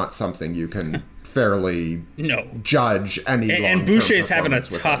was not something you can fairly judge any long-term and Boucher's having a performance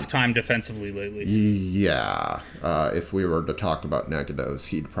with tough him. time defensively lately. Yeah, if we were to talk about negatives,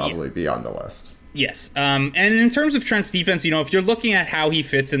 he'd probably be on the list. Yes, and in terms of Trent's defense, if you're looking at how he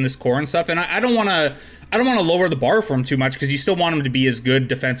fits in this core and stuff, and I don't want to lower the bar for him too much, because you still want him to be as good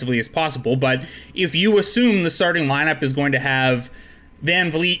defensively as possible. But if you assume the starting lineup is going to have Van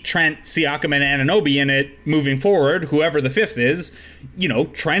Vliet, Trent, Siakam, and Anunoby in it moving forward, whoever the fifth is,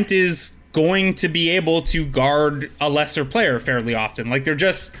 Trent is going to be able to guard a lesser player fairly often. Like, they're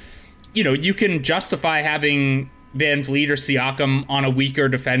just, you can justify having Van Vliet or Siakam on a weaker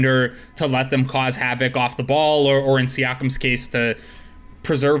defender to let them cause havoc off the ball, or in Siakam's case, to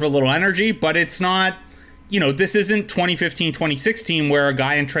preserve a little energy. But it's not, this isn't 2015, 2016 where a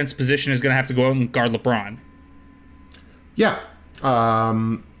guy in Trent's position is going to have to go out and guard LeBron. Yeah.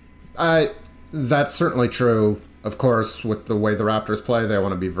 That's certainly true. Of course, with the way the Raptors play, they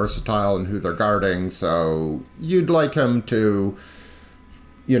want to be versatile in who they're guarding, so you'd like him to,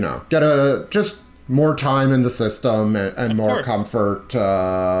 get just more time in the system and more comfort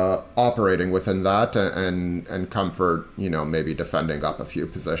operating within that, and comfort, maybe defending up a few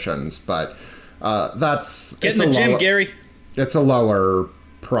positions. But that's... Get in the gym, Gary. It's a lower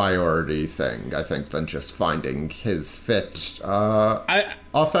priority thing, I think, than just finding his fit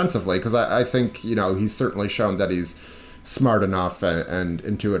offensively, because I think he's certainly shown that he's smart enough and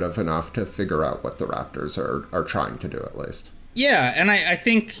intuitive enough to figure out what the Raptors are trying to do, at least. Yeah, and I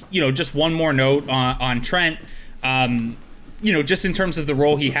think just one more note on Trent, just in terms of the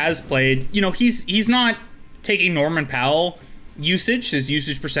role he has played, he's not taking Norman Powell usage. His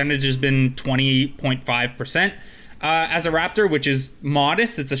usage percentage has been 20.5%. As a Raptor, which is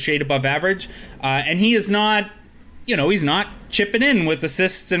modest. It's a shade above average. And he is not, he's not chipping in with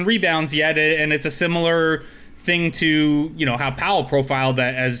assists and rebounds yet. And it's a similar thing to, how Powell profiled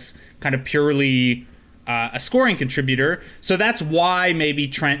that as kind of purely a scoring contributor. So that's why maybe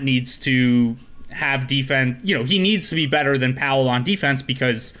Trent needs to have defense. He needs to be better than Powell on defense,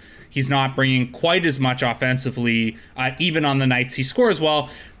 because he's not bringing quite as much offensively, even on the nights he scores well.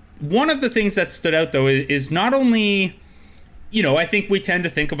 One of the things that stood out, though, is not only, I think we tend to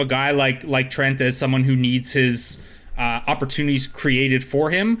think of a guy like Trent as someone who needs his opportunities created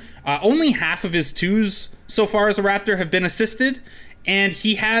for him. Only half of his twos so far as a Raptor have been assisted, and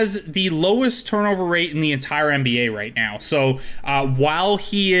he has the lowest turnover rate in the entire NBA right now. So while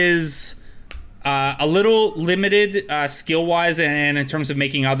he is a little limited skill-wise and in terms of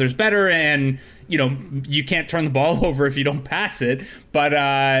making others better, and you can't turn the ball over if you don't pass it, but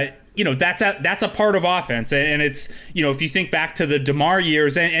that's a part of offense. And it's, if you think back to the DeMar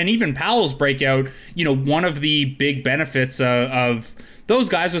years and even Powell's breakout, one of the big benefits of those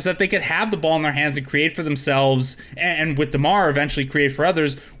guys was that they could have the ball in their hands and create for themselves, and with DeMar eventually create for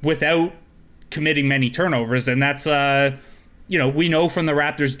others without committing many turnovers. And that's we know from the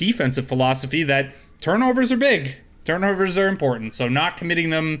Raptors' defensive philosophy that turnovers are big. Turnovers are important, so not committing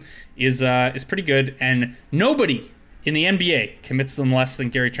them is pretty good, and nobody in the NBA commits them less than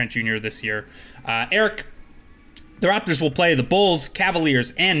Gary Trent Jr. this year. Eric, the Raptors will play the Bulls,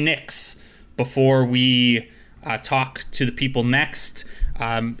 Cavaliers, and Knicks before we talk to the people next.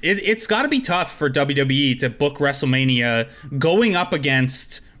 It's got to be tough for WWE to book WrestleMania going up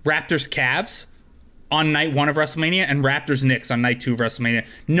against Raptors Cavs on night 1 of WrestleMania and Raptors Knicks on night 2 of WrestleMania.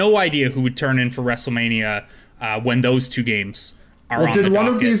 No idea who would turn in for WrestleMania when those two games are on the docket. Did one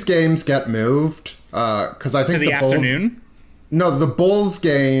of these games get moved? Because I think to the afternoon? No, the Bulls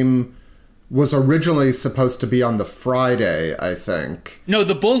game was originally supposed to be on the Friday, I think. No,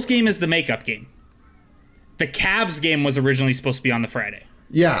 the Bulls game is the makeup game. the Cavs game was originally supposed to be on the Friday.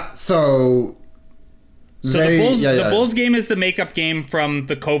 Yeah, so the Bulls game is the makeup game from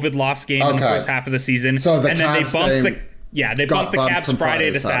the COVID loss game in the first half of the season. So the and Cavs then game they bumped the Cavs from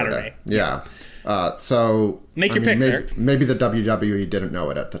Friday to Saturday. Yeah. So make your picks, Eric. Maybe the WWE didn't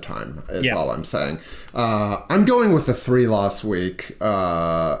know it at the time. Is all I'm saying. I'm going with the 3-loss week,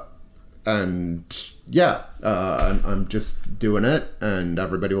 and I'm just doing it, and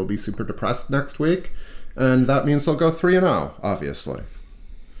everybody will be super depressed next week, and that means they'll go 3-0, obviously.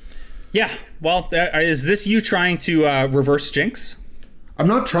 Yeah. Well, is this you trying to reverse jinx? I'm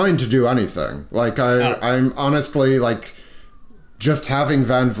not trying to do anything. Like I'm honestly like. Just having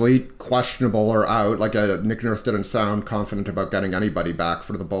Van Vliet questionable or out, like Nick Nurse didn't sound confident about getting anybody back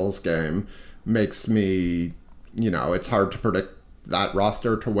for the Bulls game, makes me, it's hard to predict that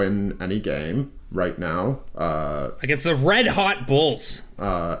roster to win any game right now. Against the red-hot Bulls.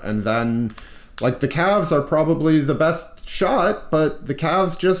 And then, like, the Cavs are probably the best shot, but the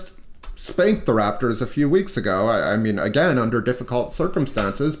Cavs just spanked the Raptors a few weeks ago. I mean, again, under difficult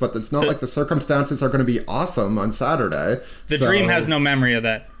circumstances, but it's not like the circumstances are going to be awesome on Saturday. The Dream has no memory of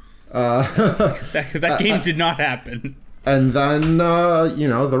that. That game did not happen. And then, the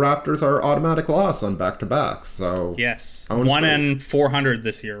Raptors are automatic loss on back-to-back. So yes, 1 and 400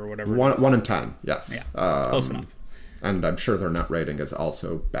 this year or whatever. 1 and 10, yes. Yeah, close enough. And I'm sure their net rating is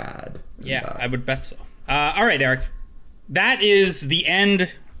also bad. Yeah, I would bet so. All right, Eric. That is the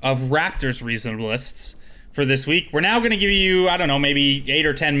end of Raptors Reasonableists for this week. We're now going to give you, I don't know, maybe 8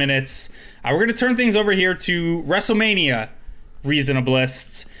 or 10 minutes. We're going to turn things over here to WrestleMania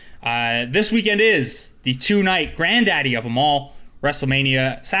Reasonableists. This weekend is the 2-night granddaddy of them all,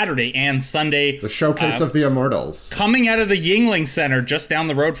 WrestleMania Saturday and Sunday. The showcase of the Immortals. Coming out of the Yuengling Center just down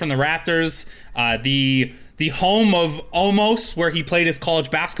the road from the Raptors, the home of Omos, where he played his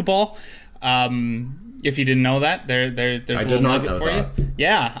college basketball. If you didn't know that, there's a little nugget for you.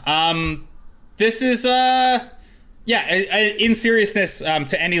 Yeah. This is in seriousness,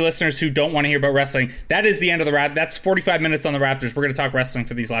 to any listeners who don't want to hear about wrestling, that is the end of the Raptors. That's 45 minutes on the Raptors. We're going to talk wrestling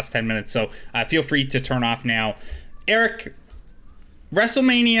for these last 10 minutes, so feel free to turn off now. Eric,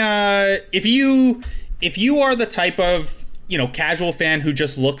 WrestleMania, if you are the type of casual fan who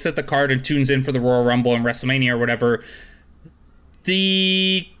just looks at the card and tunes in for the Royal Rumble and WrestleMania or whatever,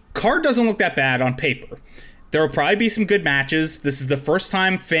 the card doesn't look that bad on paper. There will probably be some good matches. This is the first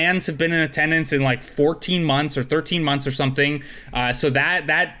time fans have been in attendance in like 14 months or 13 months or something. So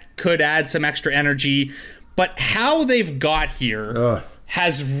that could add some extra energy. But how they've got here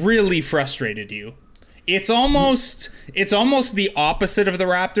has really frustrated you. It's almost the opposite of the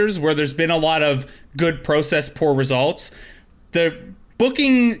Raptors, where there's been a lot of good process, poor results. The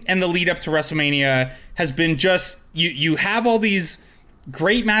booking and the lead up to WrestleMania has been just, you have all these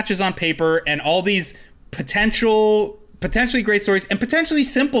great matches on paper and all these potentially great stories and potentially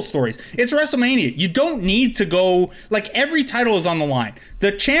simple stories. It's WrestleMania. You don't need to go, like, every title is on the line.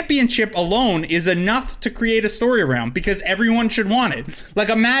 The championship alone is enough to create a story around because everyone should want it. Like,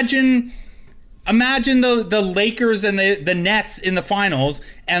 imagine the Lakers and the Nets in the finals,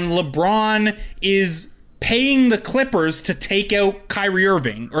 and LeBron is paying the Clippers to take out Kyrie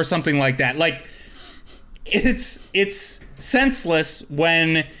Irving or something like that. Like, it's senseless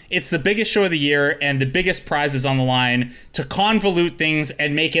when it's the biggest show of the year and the biggest prize is on the line to convolute things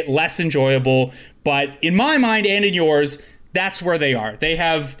and make it less enjoyable. But in my mind and in yours, that's where they are. They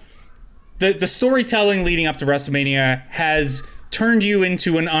have the storytelling leading up to WrestleMania has turned you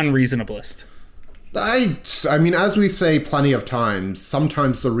into an unreasonablist. I mean, as we say plenty of times,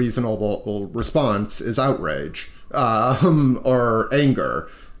 sometimes the reasonable response is outrage or anger,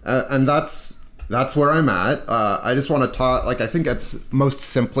 and that's where I'm at. I just want to talk, like, I think it's most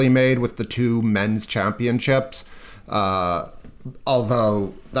simply made with the two men's championships,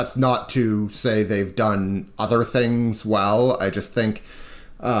 although that's not to say they've done other things well. I just think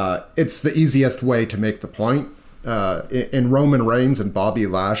it's the easiest way to make the point. In Roman Reigns and Bobby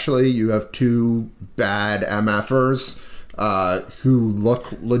Lashley, you have two bad MFers who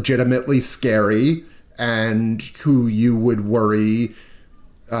look legitimately scary and who you would worry,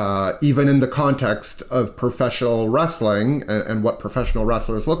 even in the context of professional wrestling and what professional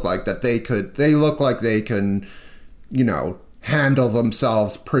wrestlers look like, that they look like they can, handle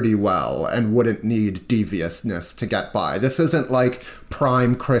themselves pretty well and wouldn't need deviousness to get by. This isn't like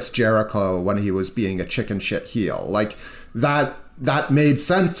prime Chris Jericho when he was being a chicken shit heel. Like, that made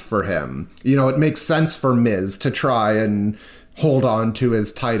sense for him. It makes sense for Miz to try and hold on to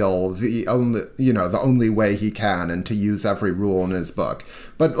his title the only way he can, and to use every rule in his book.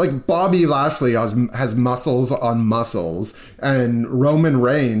 But like Bobby Lashley has muscles on muscles, and Roman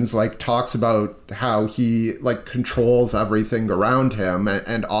Reigns like talks about how he like controls everything around him,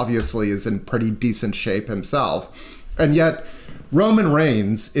 and obviously is in pretty decent shape himself. And yet Roman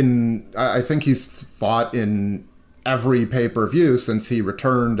Reigns, I think he's fought in every pay-per-view since he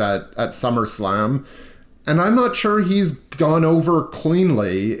returned at SummerSlam, and I'm not sure he's gone over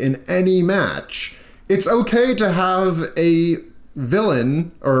cleanly in any match. It's okay to have a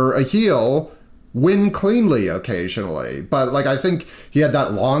villain or a heel win cleanly occasionally, but like I think he had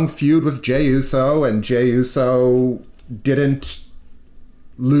that long feud with Jey Uso, and Jey Uso didn't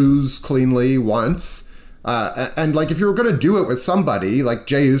lose cleanly once. And like if you were going to do it with somebody, like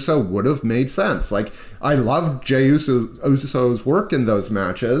Jey Uso would have made sense. Like I loved Jey Uso's work in those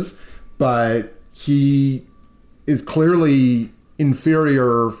matches, but he is clearly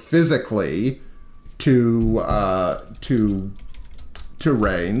inferior physically to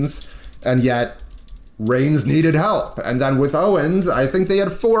Reigns, and yet Reigns needed help. And then with Owens, I think they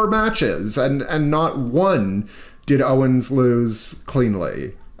had 4 matches, and not one did Owens lose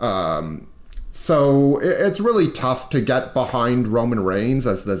cleanly. So it's really tough to get behind Roman Reigns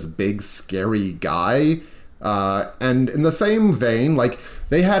as this big, scary guy. And in the same vein, like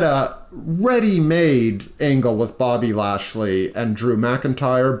they had a ready-made angle with Bobby Lashley and Drew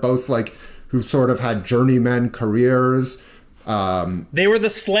McIntyre, both like who sort of had journeyman careers. They were the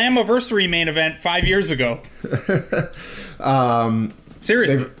Slammiversary main event 5 years ago.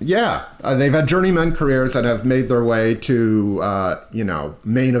 Seriously. They've had journeyman careers and have made their way to,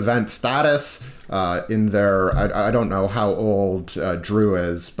 main event status in their, I don't know how old Drew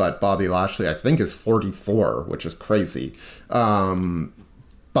is, but Bobby Lashley, I think, is 44, which is crazy.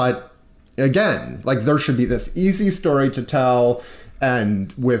 But again, like there should be this easy story to tell,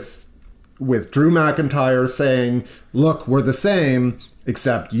 and with Drew McIntyre saying, look, we're the same,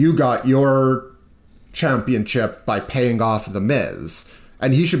 except you got your championship by paying off The Miz.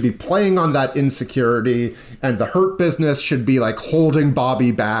 And he should be playing on that insecurity, and the Hurt Business should be like holding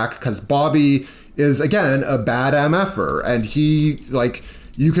Bobby back, because Bobby is, again, a bad MFer, and he, like,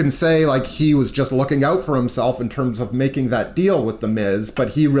 you can say like he was just looking out for himself in terms of making that deal with The Miz,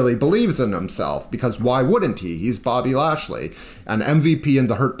 but he really believes in himself, because why wouldn't he? He's Bobby Lashley. And MVP and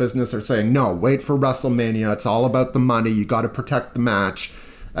the Hurt Business are saying, no, wait for WrestleMania, it's all about the money, you got to protect the match.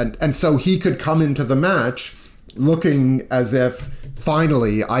 And so he could come into the match looking as if,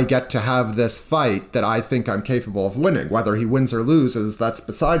 finally, I get to have this fight that I think I'm capable of winning. Whether he wins or loses, that's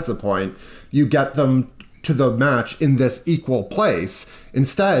besides the point. You get them to the match in this equal place.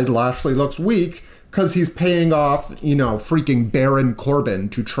 Instead, Lashley looks weak because he's paying off, freaking Baron Corbin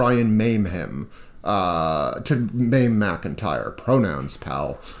to try and maim him. To maim McIntyre. Pronouns,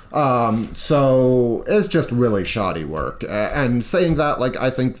 pal. So it's just really shoddy work. And saying that, like, I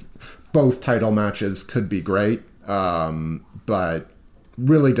think both title matches could be great, but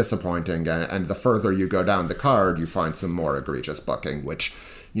really disappointing. And the further you go down the card, you find some more egregious booking, which,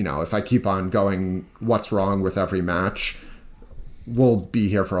 if I keep on going, what's wrong with every match, we'll be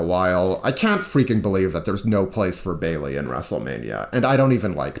here for a while. I can't freaking believe that there's no place for Bayley in WrestleMania. And I don't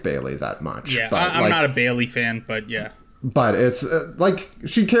even like Bayley that much. Yeah, but I'm not a Bayley fan, but yeah. But it's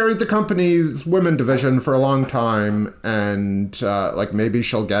she carried the company's women division for a long time, and maybe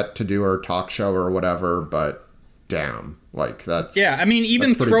she'll get to do her talk show or whatever, but damn. Like that's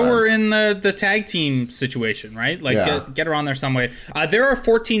even throw her in the tag team situation, right? Like get her on there some way. There are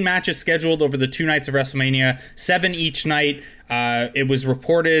 14 matches scheduled over the 2 nights of WrestleMania, 7 each night. It was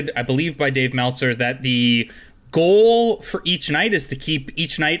reported, I believe, by Dave Meltzer that the goal for each night is to keep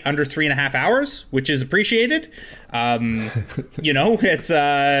each night under 3.5 hours, which is appreciated. It's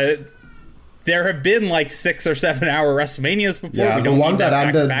there have been like 6 or 7 hour WrestleManias before. Yeah, we don't the one that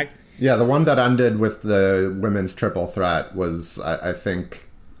ended. back. Yeah, the one that ended with the women's triple threat was, I think,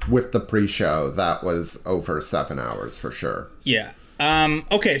 with the pre-show, that was over 7 hours for sure. Yeah.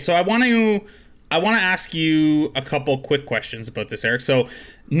 Okay, so I want to ask you a couple quick questions about this, Eric. So,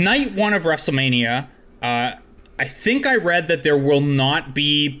 night 1 of WrestleMania, I think I read that there will not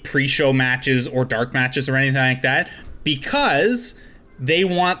be pre-show matches or dark matches or anything like that, because they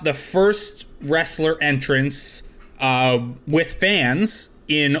want the first wrestler entrance with fans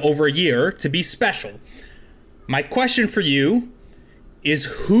in over a year to be special. My question for you is,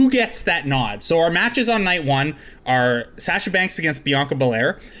 who gets that nod? So our matches on night 1 are Sasha Banks against Bianca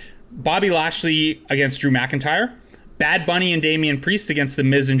Belair, Bobby Lashley against Drew McIntyre, Bad Bunny and Damian Priest against The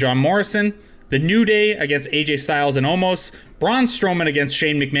Miz and John Morrison, The New Day against AJ Styles and Omos, Braun Strowman against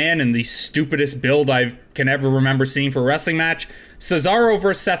Shane McMahon in the stupidest build I can ever remember seeing for a wrestling match. Cesaro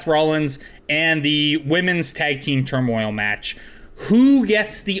versus Seth Rollins, and the women's tag team turmoil match. Who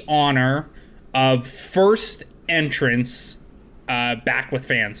gets the honor of first entrance back with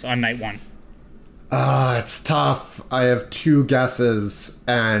fans on night one? It's tough. I have two guesses,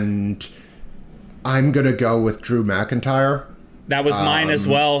 and I'm going to go with Drew McIntyre. That was mine as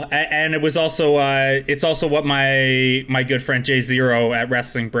well, and it was also it's also what my good friend Jay Zero at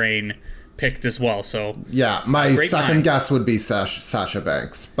Wrestling Brain picked as well. So yeah, my second minds. guess would be Sasha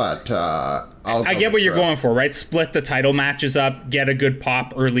Banks, but I get what you're going for, right? Split the title matches up, get a good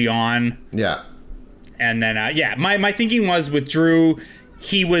pop early on. Yeah, and then my thinking was with Drew.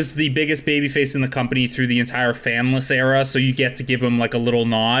 He was the biggest babyface in the company through the entire Fanless era, so you get to give him like a little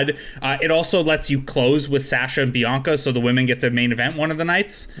nod. It also lets you close with Sasha and Bianca, so the women get to main event one of the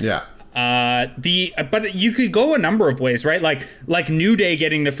nights. Yeah. But you could go a number of ways, right? Like New Day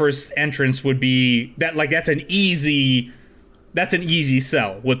getting the first entrance would be that. Like that's an easy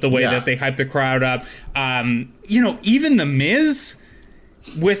sell with the way that they hype the crowd up. Even the Miz,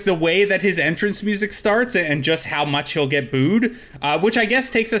 with the way that his entrance music starts and just how much he'll get booed, which I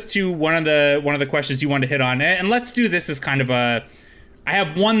guess takes us to one of the questions you wanted to hit on. And let's do this as kind of a. I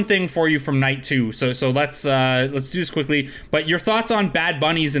have one thing for you from night two, so let's do this quickly. But your thoughts on Bad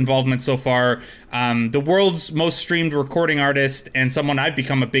Bunny's involvement so far? The world's most streamed recording artist and someone I've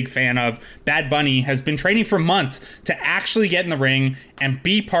become a big fan of, Bad Bunny, has been training for months to actually get in the ring and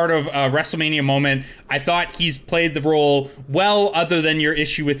be part of a WrestleMania moment. I thought he's played the role well, other than your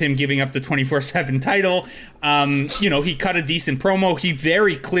issue with him giving up the 24/7 title. He cut a decent promo. He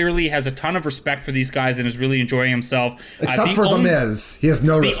very clearly has a ton of respect for these guys and is really enjoying himself. Except for The Miz. He has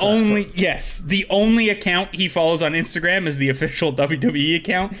no respect. The only account he follows on Instagram is the official WWE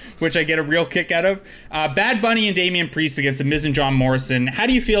account, which I get a real kick out of. Bad Bunny and Damian Priest against The Miz and John Morrison. How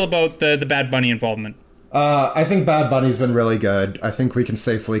do you feel about the Bad Bunny involvement? I think Bad Bunny's been really good. I think we can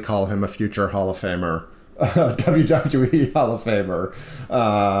safely call him a future Hall of Famer. WWE Hall of Famer.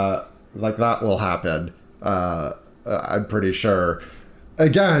 That will happen. I'm pretty sure.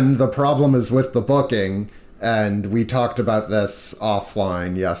 Again, the problem is with the booking, and we talked about this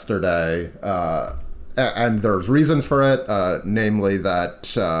offline yesterday, and there's reasons for it, namely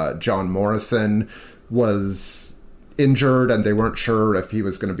that John Morrison was injured and they weren't sure if he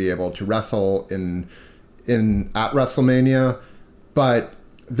was going to be able to wrestle at WrestleMania. But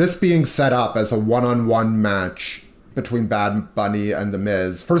this being set up as a one-on-one match between Bad Bunny and The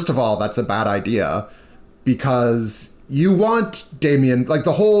Miz, first of all, that's a bad idea, because you want Damian,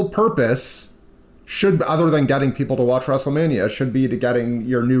 the whole purpose should, other than getting people to watch WrestleMania, should be to getting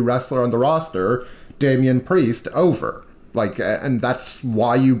your new wrestler on the roster, Damian Priest, over. And that's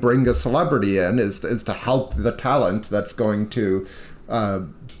why you bring a celebrity in, is to help the talent that's going to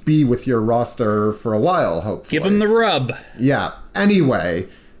be with your roster for a while, hopefully. Give him the rub. Yeah. Anyway,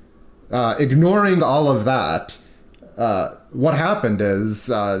 ignoring all of that, what happened is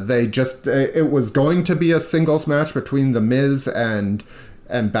it was going to be a singles match between The Miz and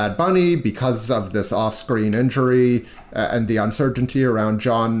Bad Bunny because of this off-screen injury and the uncertainty around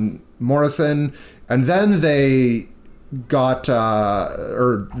John Morrison. And then they got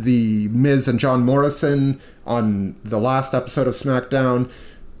the Miz and John Morrison on the last episode of SmackDown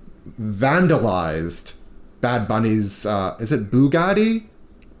vandalized Bad Bunny's is it Bugatti?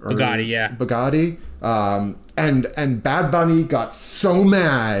 Bugatti, yeah. Bugatti. And Bad Bunny got so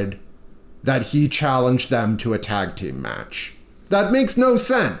mad that he challenged them to a tag team match. That makes no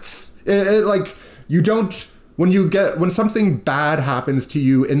sense. You don't, when something bad happens to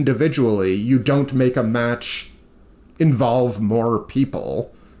you individually, you don't make a match involve more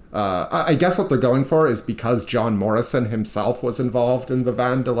people. I guess what they're going for is because John Morrison himself was involved in the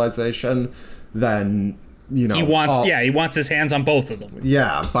vandalization, then, he wants his hands on both of them.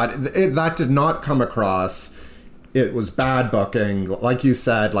 Yeah, but that did not come across. It was bad booking. Like you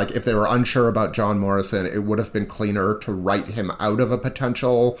said, if they were unsure about John Morrison, it would have been cleaner to write him out of a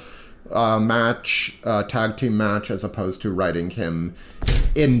potential tag team match, as opposed to writing him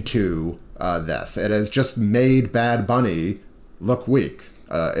into this. It has just made Bad Bunny look weak,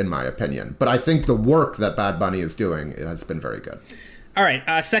 in my opinion. But I think the work that Bad Bunny is doing has been very good. All right,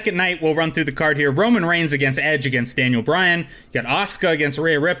 second night, we'll run through the card here. Roman Reigns against Edge against Daniel Bryan. You got Asuka against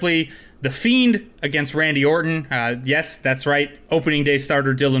Rhea Ripley. The Fiend against Randy Orton. Yes, that's right. Opening day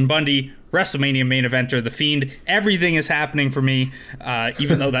starter Dylan Bundy. WrestleMania main eventer, The Fiend. Everything is happening for me,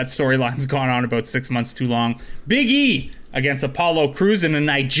 even though that storyline's gone on about 6 months too long. Big E against Apollo Crews in a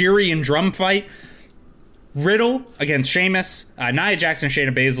Nigerian drum fight. Riddle against Sheamus, Nia Jax and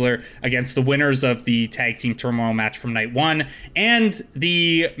Shayna Baszler against the winners of the Tag Team Turmoil match from night 1, and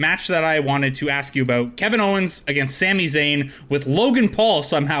the match that I wanted to ask you about, Kevin Owens against Sami Zayn with Logan Paul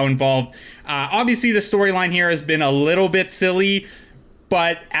somehow involved. Obviously, the storyline here has been a little bit silly,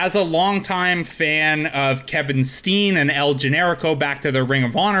 but as a longtime fan of Kevin Steen and El Generico back to their Ring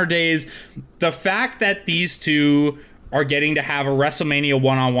of Honor days, the fact that these two are getting to have a WrestleMania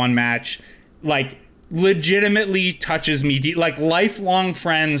one-on-one match, like, legitimately touches me. Like, lifelong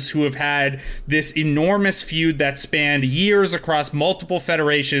friends who have had this enormous feud that spanned years across multiple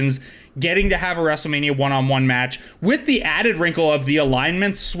federations, getting to have a WrestleMania one-on-one match with the added wrinkle of the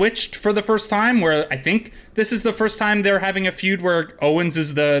alignments switched for the first time, where I think this is the first time they're having a feud where Owens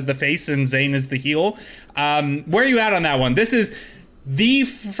is the face and Zayn is the heel. Where are you at on that one? This is the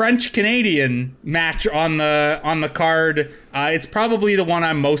French-Canadian match on the card. It's probably the one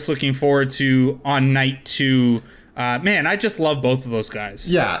I'm most looking forward to on night 2. Man, I just love both of those guys.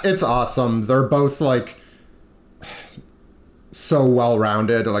 Yeah, it's awesome. They're both, like, so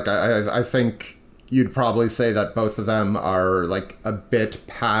well-rounded. Like, I think you'd probably say that both of them are, like, a bit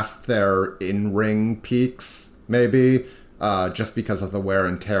past their in-ring peaks, maybe, just because of the wear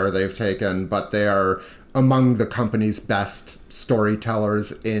and tear they've taken. But they are among the company's best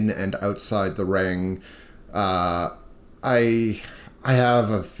storytellers in and outside the ring. I have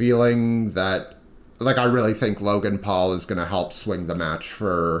a feeling that, like, I really think Logan Paul is going to help swing the match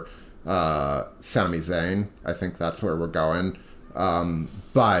for Sami Zayn. I think that's where we're going.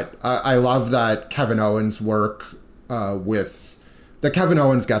 But I love that Kevin Owens work that Kevin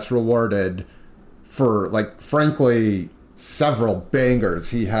Owens gets rewarded for, like, frankly, several bangers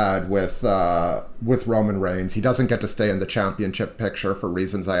he had with Roman Reigns. He doesn't get to stay in the championship picture for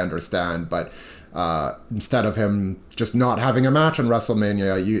reasons I understand, but instead of him just not having a match on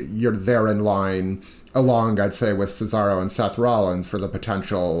WrestleMania, you're there in line, along, I'd say, with Cesaro and Seth Rollins for the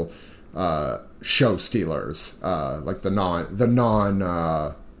potential show stealers, like the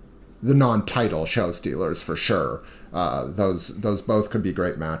non-title show stealers for sure. Those both could be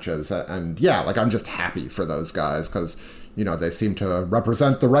great matches, and yeah, like, I'm just happy for those guys because, you know, they seem to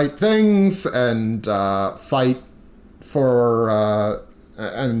represent the right things and fight for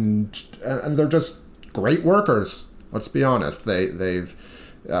and they're just great workers. Let's be honest. They've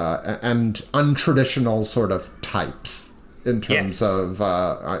and untraditional sort of types in terms of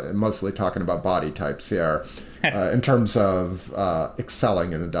I'm mostly talking about body types here. In terms of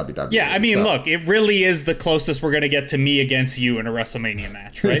excelling in the WWE. Yeah, I mean, look, it really is the closest we're going to get to me against you in a WrestleMania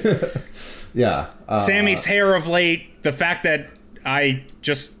match, right? Yeah. Sammy's hair of late, the fact that I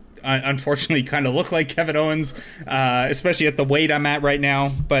just unfortunately kind of look like Kevin Owens, especially at the weight I'm at right now.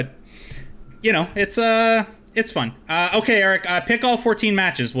 But, you know, it's fun. Okay, Eric, pick all 14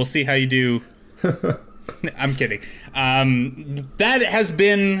 matches. We'll see how you do. I'm kidding. That has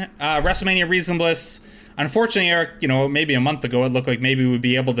been WrestleMania Reasonless. Unfortunately, Eric, you know, maybe a month ago, it looked like maybe we'd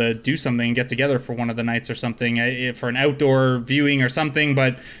be able to do something and get together for one of the nights or something, for an outdoor viewing or something.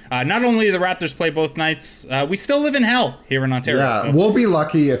 But not only do the Raptors play both nights, we still live in hell here in Ontario. Yeah, so. We'll be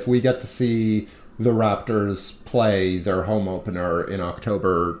lucky if we get to see the Raptors play their home opener in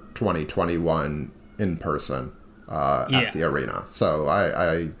October 2021 in person at the arena. So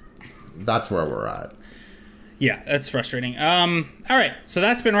I that's where we're at. Yeah, that's frustrating. All right, so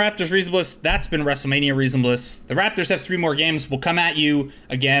that's been Raptors Reasonless. That's been WrestleMania Reasonless. The Raptors have 3 more games. We'll come at you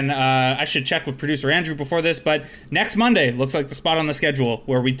again. I should check with producer Andrew before this, but next Monday looks like the spot on the schedule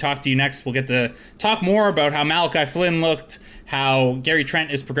where we talk to you next. We'll get to talk more about how Malachi Flynn looked, how Gary Trent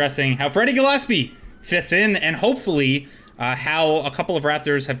is progressing, how Freddie Gillespie fits in, and hopefully how a couple of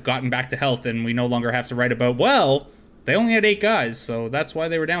Raptors have gotten back to health and we no longer have to write about, well, they only had 8 guys, so that's why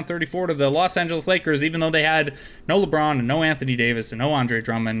they were down 34 to the Los Angeles Lakers, even though they had no LeBron and no Anthony Davis and no Andre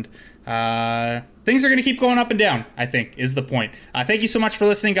Drummond. Things are going to keep going up and down, I think, is the point. Thank you so much for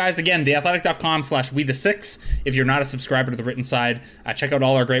listening, guys. Again, theathletic.com/we6. If you're not a subscriber to the written side, check out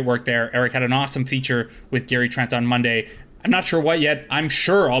all our great work there. Eric had an awesome feature with Gary Trent on Monday. I'm not sure what yet. I'm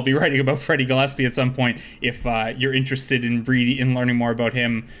sure I'll be writing about Freddie Gillespie at some point if you're interested in learning more about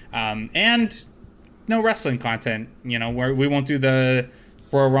him. And no wrestling content, you know, where we won't do the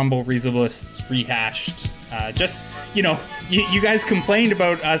Royal Rumble Reasonlists rehashed. Just, you know, you guys complained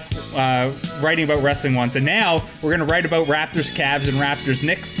about us writing about wrestling once, and now we're going to write about Raptors Cavs and Raptors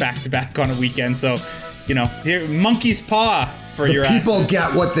Knicks back-to-back on a weekend. So, you know, here, monkey's paw for your people asses.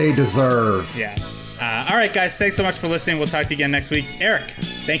 Get what they deserve. Yeah. All right, guys, thanks so much for listening. We'll talk to you again next week. Eric,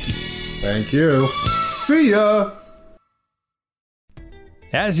 thank you. Thank you. See ya.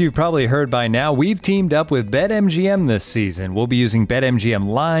 As you've probably heard by now, we've teamed up with BetMGM this season. We'll be using BetMGM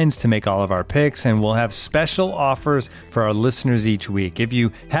lines to make all of our picks, and we'll have special offers for our listeners each week. If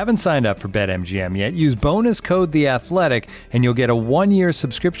you haven't signed up for BetMGM yet, use bonus code The Athletic, and you'll get a 1-year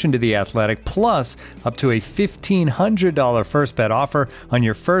subscription to The Athletic, plus up to a $1,500 first bet offer on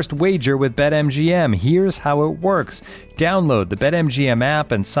your first wager with BetMGM. Here's how it works. Download the BetMGM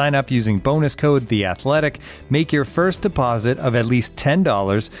app and sign up using bonus code The Athletic. Make your first deposit of at least $10.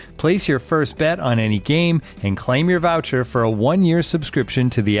 Place your first bet on any game and claim your voucher for a 1-year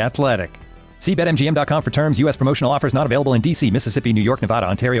subscription to The Athletic. See BetMGM.com for terms. U.S. promotional offers not available in D.C., Mississippi, New York, Nevada,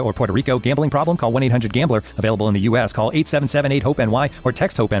 Ontario, or Puerto Rico. Gambling problem? Call 1-800-GAMBLER. Available in the U.S. Call 877-8-HOPE-NY or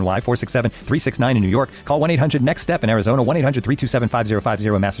text HOPE-NY 467-369 in New York. Call 1-800-NEXT-STEP in Arizona.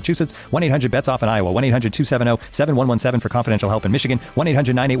 1-800-327-5050 in Massachusetts. 1-800-BETS-OFF in Iowa. 1-800-270-7117 for confidential help in Michigan.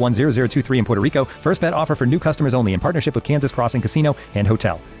 1-800-981-0023 in Puerto Rico. First bet offer for new customers only in partnership with Kansas Crossing Casino and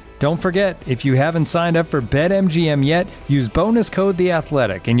Hotel. Don't forget, if you haven't signed up for BetMGM yet, use bonus code The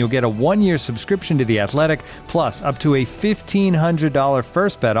Athletic, and you'll get a 1-year subscription to The Athletic, plus up to a $1,500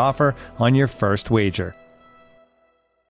 first bet offer on your first wager.